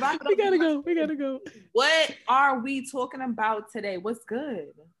wrap it up. We gotta go. What are we talking about today? What's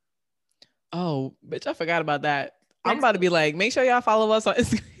good? Oh, bitch, I forgot about that. I'm about to be like, make sure y'all follow us on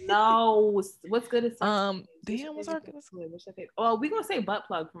Instagram. No, what's good is damn, what's your favorite? Oh, we gonna say butt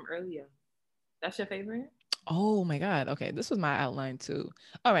plug from earlier. That's your favorite? Oh my god. Okay, this was my outline too.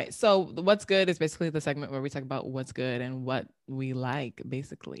 All right, so what's good is basically the segment where we talk about what's good and what we like,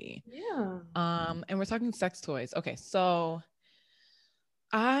 basically. Yeah. And we're talking sex toys. Okay, so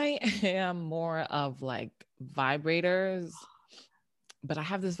I am more of like vibrators, but I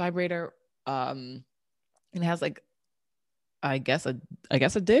have this vibrator. And it has like, I guess a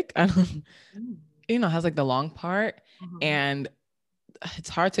dick. I don't, has like the long part, and it's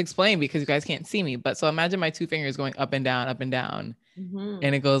hard to explain because you guys can't see me. But so imagine my 2 fingers going up and down,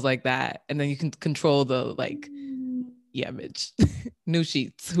 and it goes like that, and then you can control the like, yeah, bitch, new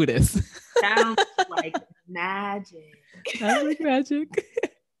sheets. Who this? Sounds like magic. Sounds like magic.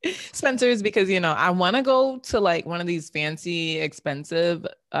 Spencer's, because I want to go to like one of these fancy expensive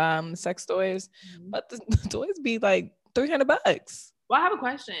sex toys, but the toys be like $300. Well, I have a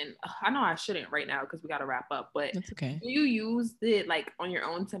question. I know I shouldn't right now because we got to wrap up, but that's okay. Do you use it like on your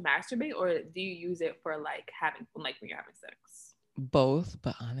own to masturbate, or do you use it for like having, like when you're having sex? Both,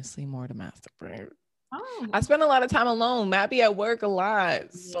 but honestly more to masturbate. Oh. I spend a lot of time alone. Matt be at work a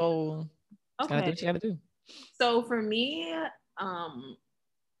lot, so gotta do what you gotta do. So for me,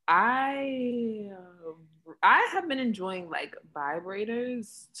 I I have been enjoying like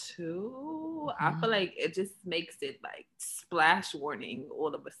vibrators too. I feel like it just makes it like splash warning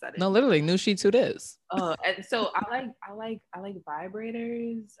all of a sudden. No, literally, new sheets it is. And so I like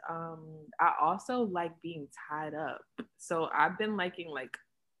vibrators. I also like being tied up. So I've been liking like,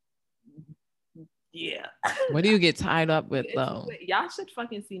 yeah. What do you get tied up with though? Y'all should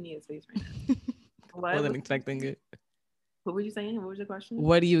fucking see Nia's face right now. I wasn't expecting it. What were you saying? What was your question?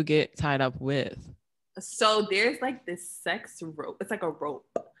 What do you get tied up with? So there's like this sex rope. It's like a rope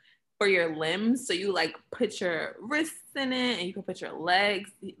for your limbs. So you like put your wrists in it, and you can put your legs,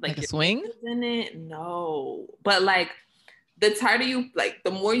 like a swing in it. No, but like the tighter you, like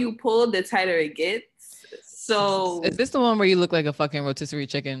the more you pull, the tighter it gets. So is this the one where you look like a fucking rotisserie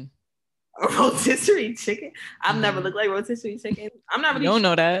chicken? A rotisserie chicken? I've never looked like rotisserie chicken. I'm not really. You don't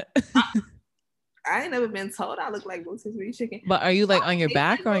know that. I ain't never been told I look like rotisserie chicken. But are you like on your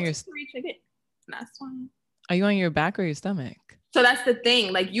back or on your rotisserie chicken? That's fine. Are you on your back or your stomach? So that's the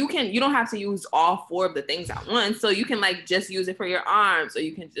thing. Like you don't have to use all 4 of the things at once. So you can like just use it for your arms, or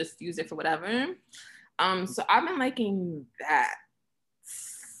you can just use it for whatever. So I've been liking that.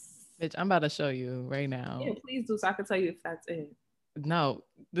 Bitch, I'm about to show you right now. Yeah, please do, so I can tell you if that's it. No,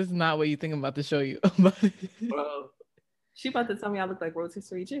 this is not what you think I'm about to show you. Bro, she about to tell me I look like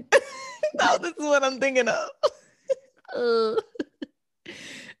rotisserie chicken. No, this is what I'm thinking of.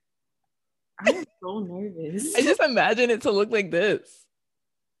 I'm so nervous. I just imagine it to look like this.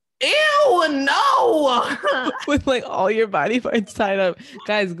 Ew, no. With like all your body parts tied up.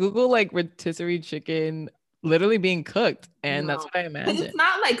 Guys, Google like rotisserie chicken literally being cooked, and that's what I imagine. It's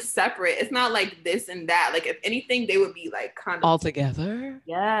not like separate. It's not like this and that. Like if anything, they would be like kind of all together.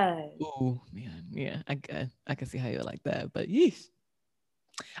 Yeah. Oh man, yeah, I can see how you like that, but yeesh.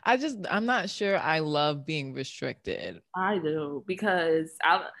 I'm not sure I love being restricted. I do, because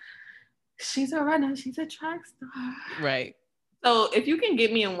she's a runner, she's a track star. Right. So if you can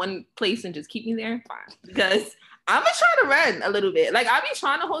get me in one place and just keep me there, fine. Because I'm gonna try to run a little bit. Like I be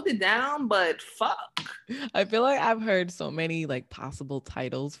trying to hold it down, but fuck. I feel like I've heard so many like possible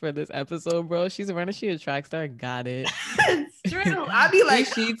titles for this episode, bro. She's a runner, she's a track star. Got it. It's true. I be like,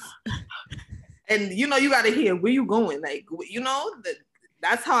 sheets. And you know, you gotta hear where you going. Like, you know,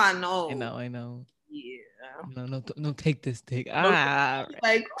 that's how I know. I know. Yeah. No, take this. Like,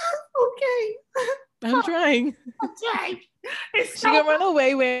 okay. I'm trying. She can run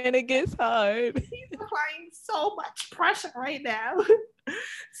away when it gets hard. He's applying so much pressure right now.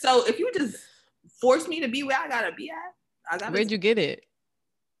 So if you just force me to be where I gotta be at, where'd you get it?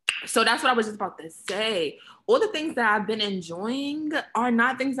 So that's what I was just about to say. All the things that I've been enjoying are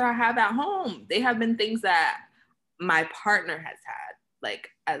not things that I have at home. They have been things that my partner has had, like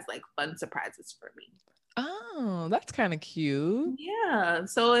as like fun surprises for me. Oh, that's kind of cute. Yeah.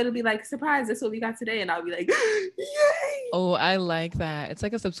 So it'll be like, surprise, this is what we got today. And I'll be like, yay. Oh, I like that. It's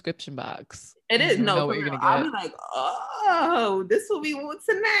like a subscription box. It is. No, know what you're gonna get. I'll be like, oh, this is what we want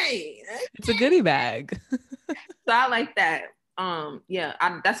tonight. It's a goodie bag. So I like that. Yeah,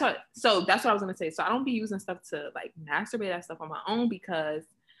 that's what I was gonna say. So I don't be using stuff to like masturbate that stuff on my own, because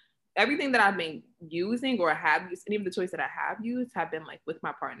everything that I've been using or have used, any of the toys that I have used have been like with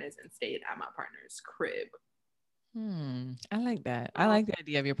my partners and stayed at my partner's crib. I like that. I like the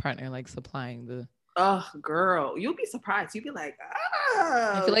idea of your partner like supplying the. Oh, girl, you'll be surprised. You'll be like,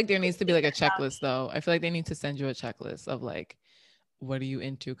 oh. I feel like there needs to be like a checklist though. I feel like they need to send you a checklist of like, what are you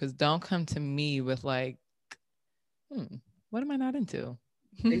into? Because don't come to me with like, what am I not into?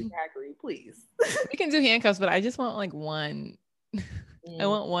 Exactly, please. We can do handcuffs, but I just want like one. I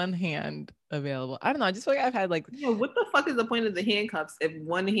want one hand available. I don't know. I just feel like I've had like. Yeah, what the fuck is the point of the handcuffs if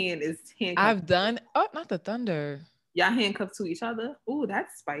one hand is handcuffed? I've done. Oh, not the thunder. Y'all handcuffed to each other. Ooh,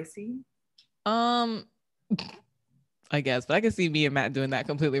 that's spicy. I guess, but I can see me and Matt doing that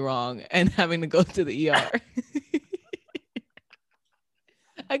completely wrong and having to go to the ER.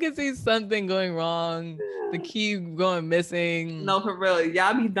 I can see something going wrong, the key going missing. No, for real.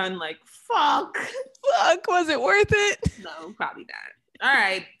 Y'all be done like, fuck. Was it worth it? No, probably not. All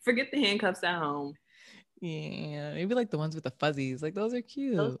right, forget the handcuffs at home. Yeah, maybe like the ones with the fuzzies. Like those are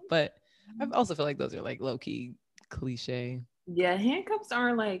cute, but I also feel like those are like low-key cliche. Yeah, handcuffs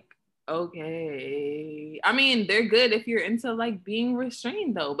are like, okay. I mean, they're good if you're into like being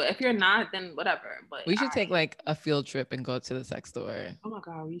restrained though, but if you're not, then whatever. But we should take like a field trip and go to the sex store. Oh my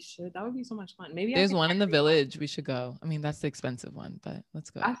god, we should. That would be so much fun. Maybe there's one in the village. We should go. I mean, that's the expensive one, but let's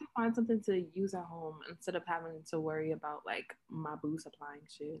go. I should find something to use at home instead of having to worry about like my boo supplying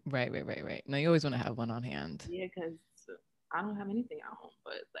shit. Right. No, you always want to have one on hand. Yeah, because I don't have anything at home.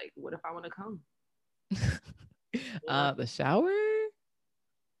 But like, what if I want to come? The shower?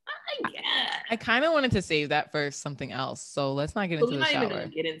 I kind of wanted to save that for something else. So let's not get into the shower. We're not even going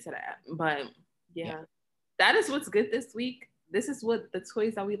to get into that. But yeah, that is what's good this week. This is what the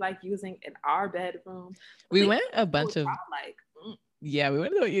toys that we like using in our bedroom. We went a bunch of yeah, we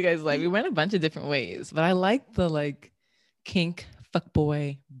went to what you guys like. We went a bunch of different ways, but I like the like kink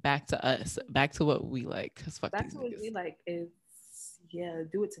fuckboy back to us, back to what we like. Cause fuck that's what we like is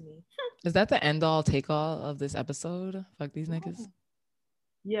do it to me. Is that the end all take all of this episode? Fuck these niggas.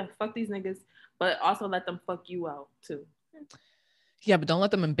 Yeah, fuck these niggas, but also let them fuck you out too. Yeah, but don't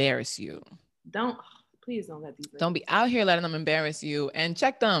let them embarrass you. Please don't let these niggas. Don't be out here letting them embarrass you, and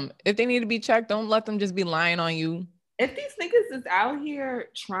check them. If they need to be checked, don't let them just be lying on you. If these niggas is out here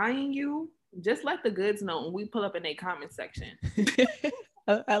trying you, just let the goods know when we pull up in a comment section.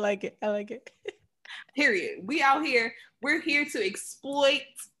 I like it. I like it. Period. We out here. We're here to exploit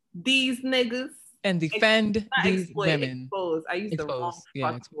these niggas. And defend these women. Expose. I used the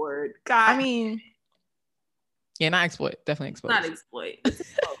wrong word. God. I mean, yeah, not exploit. Definitely expose. Not exploit.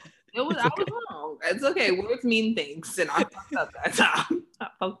 I was wrong. It's okay. Words mean things, and I fucked up that time. I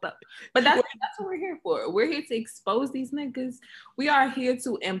fucked up. But that's what we're here for. We're here to expose these niggas. We are here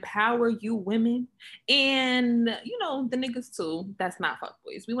to empower you women, and the niggas too. That's not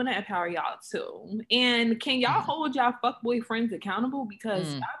fuckboys. We want to empower y'all too. And can y'all hold y'all fuckboy friends accountable?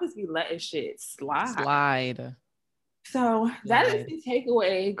 Because I just be letting shit slide. So that is the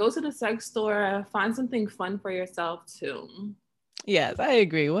takeaway. Go to the sex store. Find something fun for yourself too. Yes, I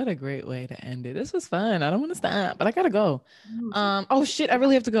agree. What a great way to end it. This was fun. I don't want to stop, but I gotta go. Oh shit, I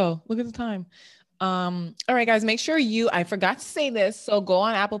really have to go. Look at the time. All right, guys, make sure I forgot to say this. So go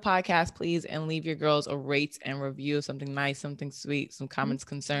on Apple Podcasts, please, and leave your girls a rate and review, something nice, something sweet, some comments,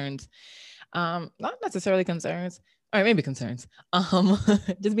 concerns. Not necessarily concerns. All right, maybe concerns.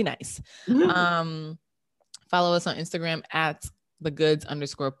 Just be nice. Follow us on Instagram at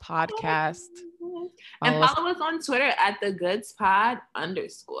 @thegoods_podcast. And follow us on Twitter at @thegoods_pod_.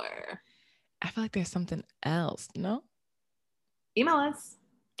 I feel like there's something else. No? Email us.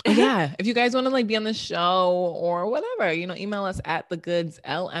 Yeah. If you guys want to like be on the show or whatever, email us at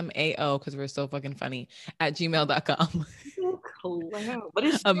 @thegoods_LMAO because we're so fucking funny @gmail.com.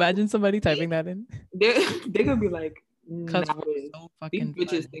 Imagine somebody typing that in. They're gonna be like, because so fucking these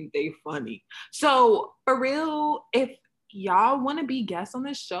bitches think they funny. So for real, if y'all want to be guests on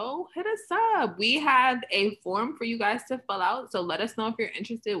the show, hit us up. We have a form for you guys to fill out, so let us know if you're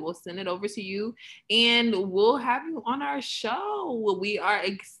interested. We'll send it over to you and we'll have you on our show. We are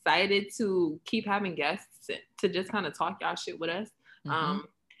excited to keep having guests to just kind of talk y'all shit with us.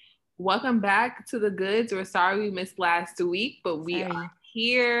 Welcome back to The Goods. We're sorry we missed last week, but we are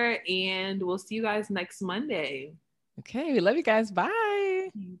here and we'll see you guys next Monday. Okay, we love you guys. Bye.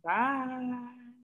 Bye.